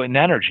keep putting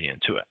energy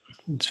into it.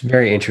 It's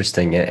very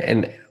interesting.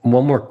 And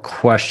one more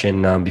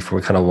question before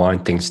we kind of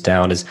wind things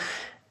down is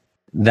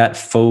that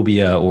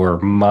phobia or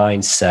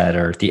mindset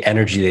or the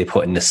energy they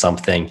put into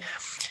something.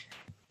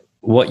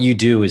 What you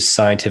do is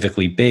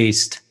scientifically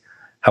based.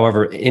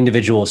 However,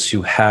 individuals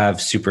who have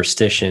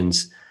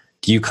superstitions,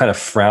 do you kind of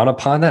frown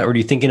upon that? Or do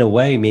you think in a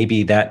way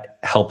maybe that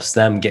helps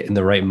them get in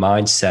the right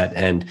mindset?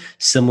 And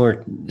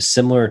similar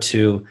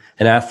to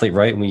an athlete,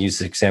 right? And we used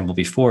the example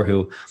before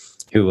who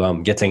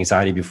gets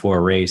anxiety before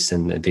a race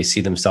and they see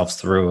themselves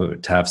through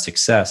to have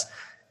success.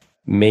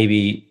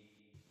 Maybe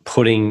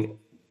putting,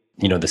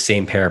 the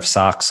same pair of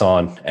socks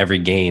on every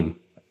game,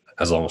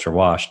 as long as you're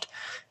washed,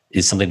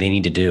 is something they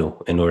need to do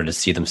in order to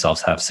see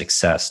themselves have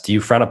success. Do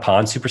you frown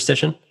upon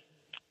superstition?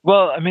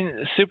 Well,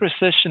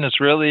 superstition is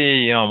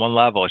really, on one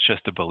level, it's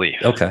just a belief.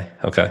 Okay.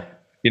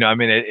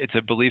 It's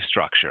a belief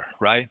structure,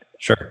 right?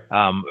 Sure.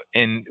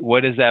 And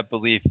what is that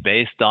belief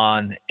based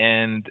on,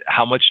 and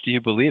how much do you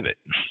believe it?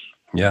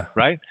 Yeah.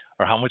 Right?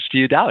 Or how much do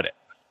you doubt it?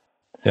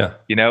 Yeah.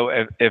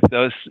 If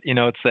those,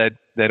 it's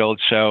that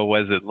old show,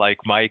 was it like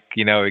Mike,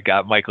 he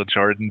got Michael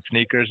Jordan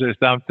sneakers or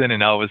something,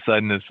 and all of a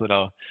sudden this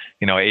little,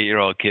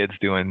 8-year-old kid's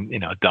doing,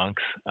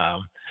 dunks,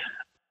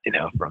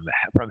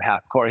 from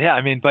half court. Yeah.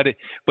 But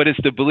it's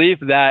the belief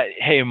that,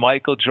 hey,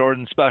 Michael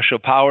Jordan special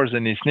powers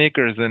in these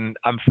sneakers, and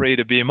I'm free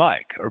to be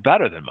Mike or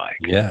better than Mike.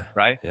 Yeah.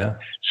 Right. Yeah.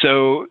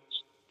 So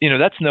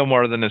that's no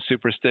more than a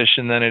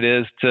superstition than it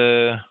is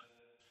to,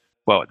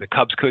 well, the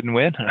Cubs couldn't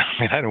win.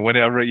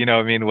 Whatever,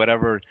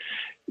 whatever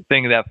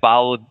thing that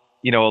followed,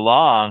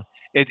 along.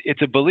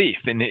 It's a belief,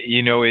 and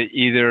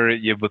either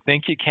you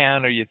think you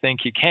can or you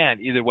think you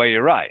can't. Either way,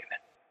 you're right.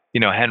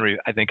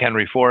 I think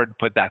Henry Ford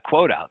put that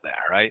quote out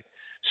there, right?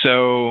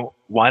 So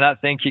why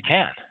not think you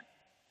can?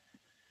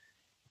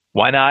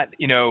 Why not,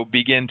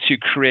 begin to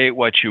create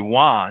what you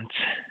want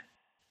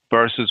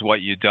versus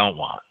what you don't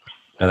want?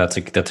 Now that's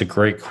a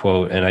great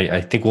quote, and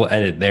I think we'll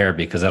end it there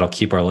because that'll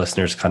keep our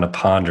listeners kind of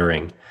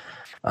pondering,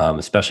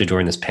 especially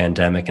during this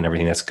pandemic and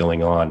everything that's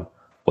going on,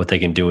 what they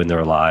can do in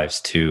their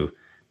lives to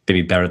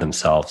maybe better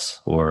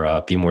themselves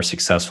or be more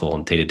successful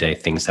in day-to-day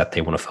things that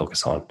they want to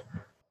focus on.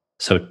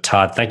 So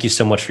Todd, thank you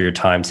so much for your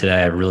time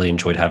today. I really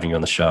enjoyed having you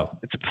on the show.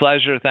 It's a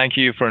pleasure. Thank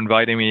you for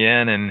inviting me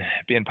in and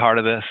being part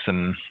of this.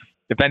 And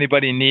if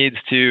anybody needs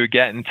to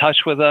get in touch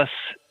with us,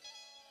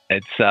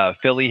 it's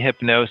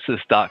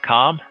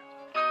phillyhypnosis.com.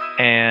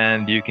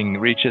 And you can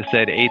reach us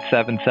at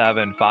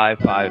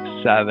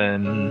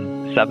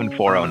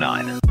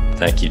 877-557-7409.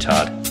 Thank you,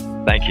 Todd.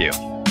 Thank you.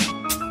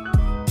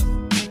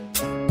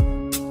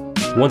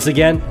 Once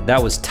again,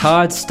 that was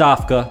Todd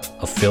Stofka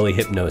of Philly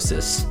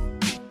Hypnosis.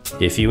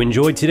 If you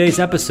enjoyed today's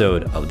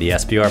episode of the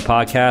SBR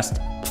Podcast,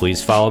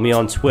 please follow me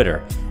on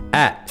Twitter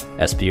at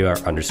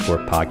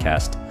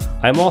SBR_podcast.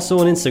 I'm also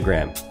on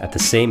Instagram at the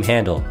same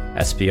handle,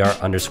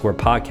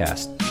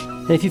 SBR_podcast.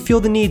 And if you feel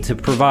the need to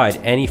provide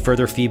any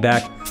further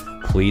feedback,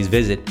 please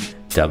visit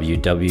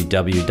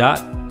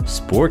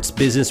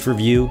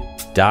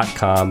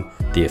www.sportsbusinessreview.com,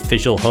 the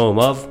official home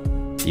of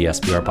the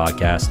SBR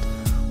Podcast.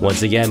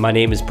 Once again, my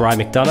name is Brian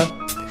McDonough,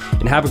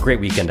 and have a great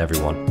weekend,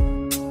 everyone.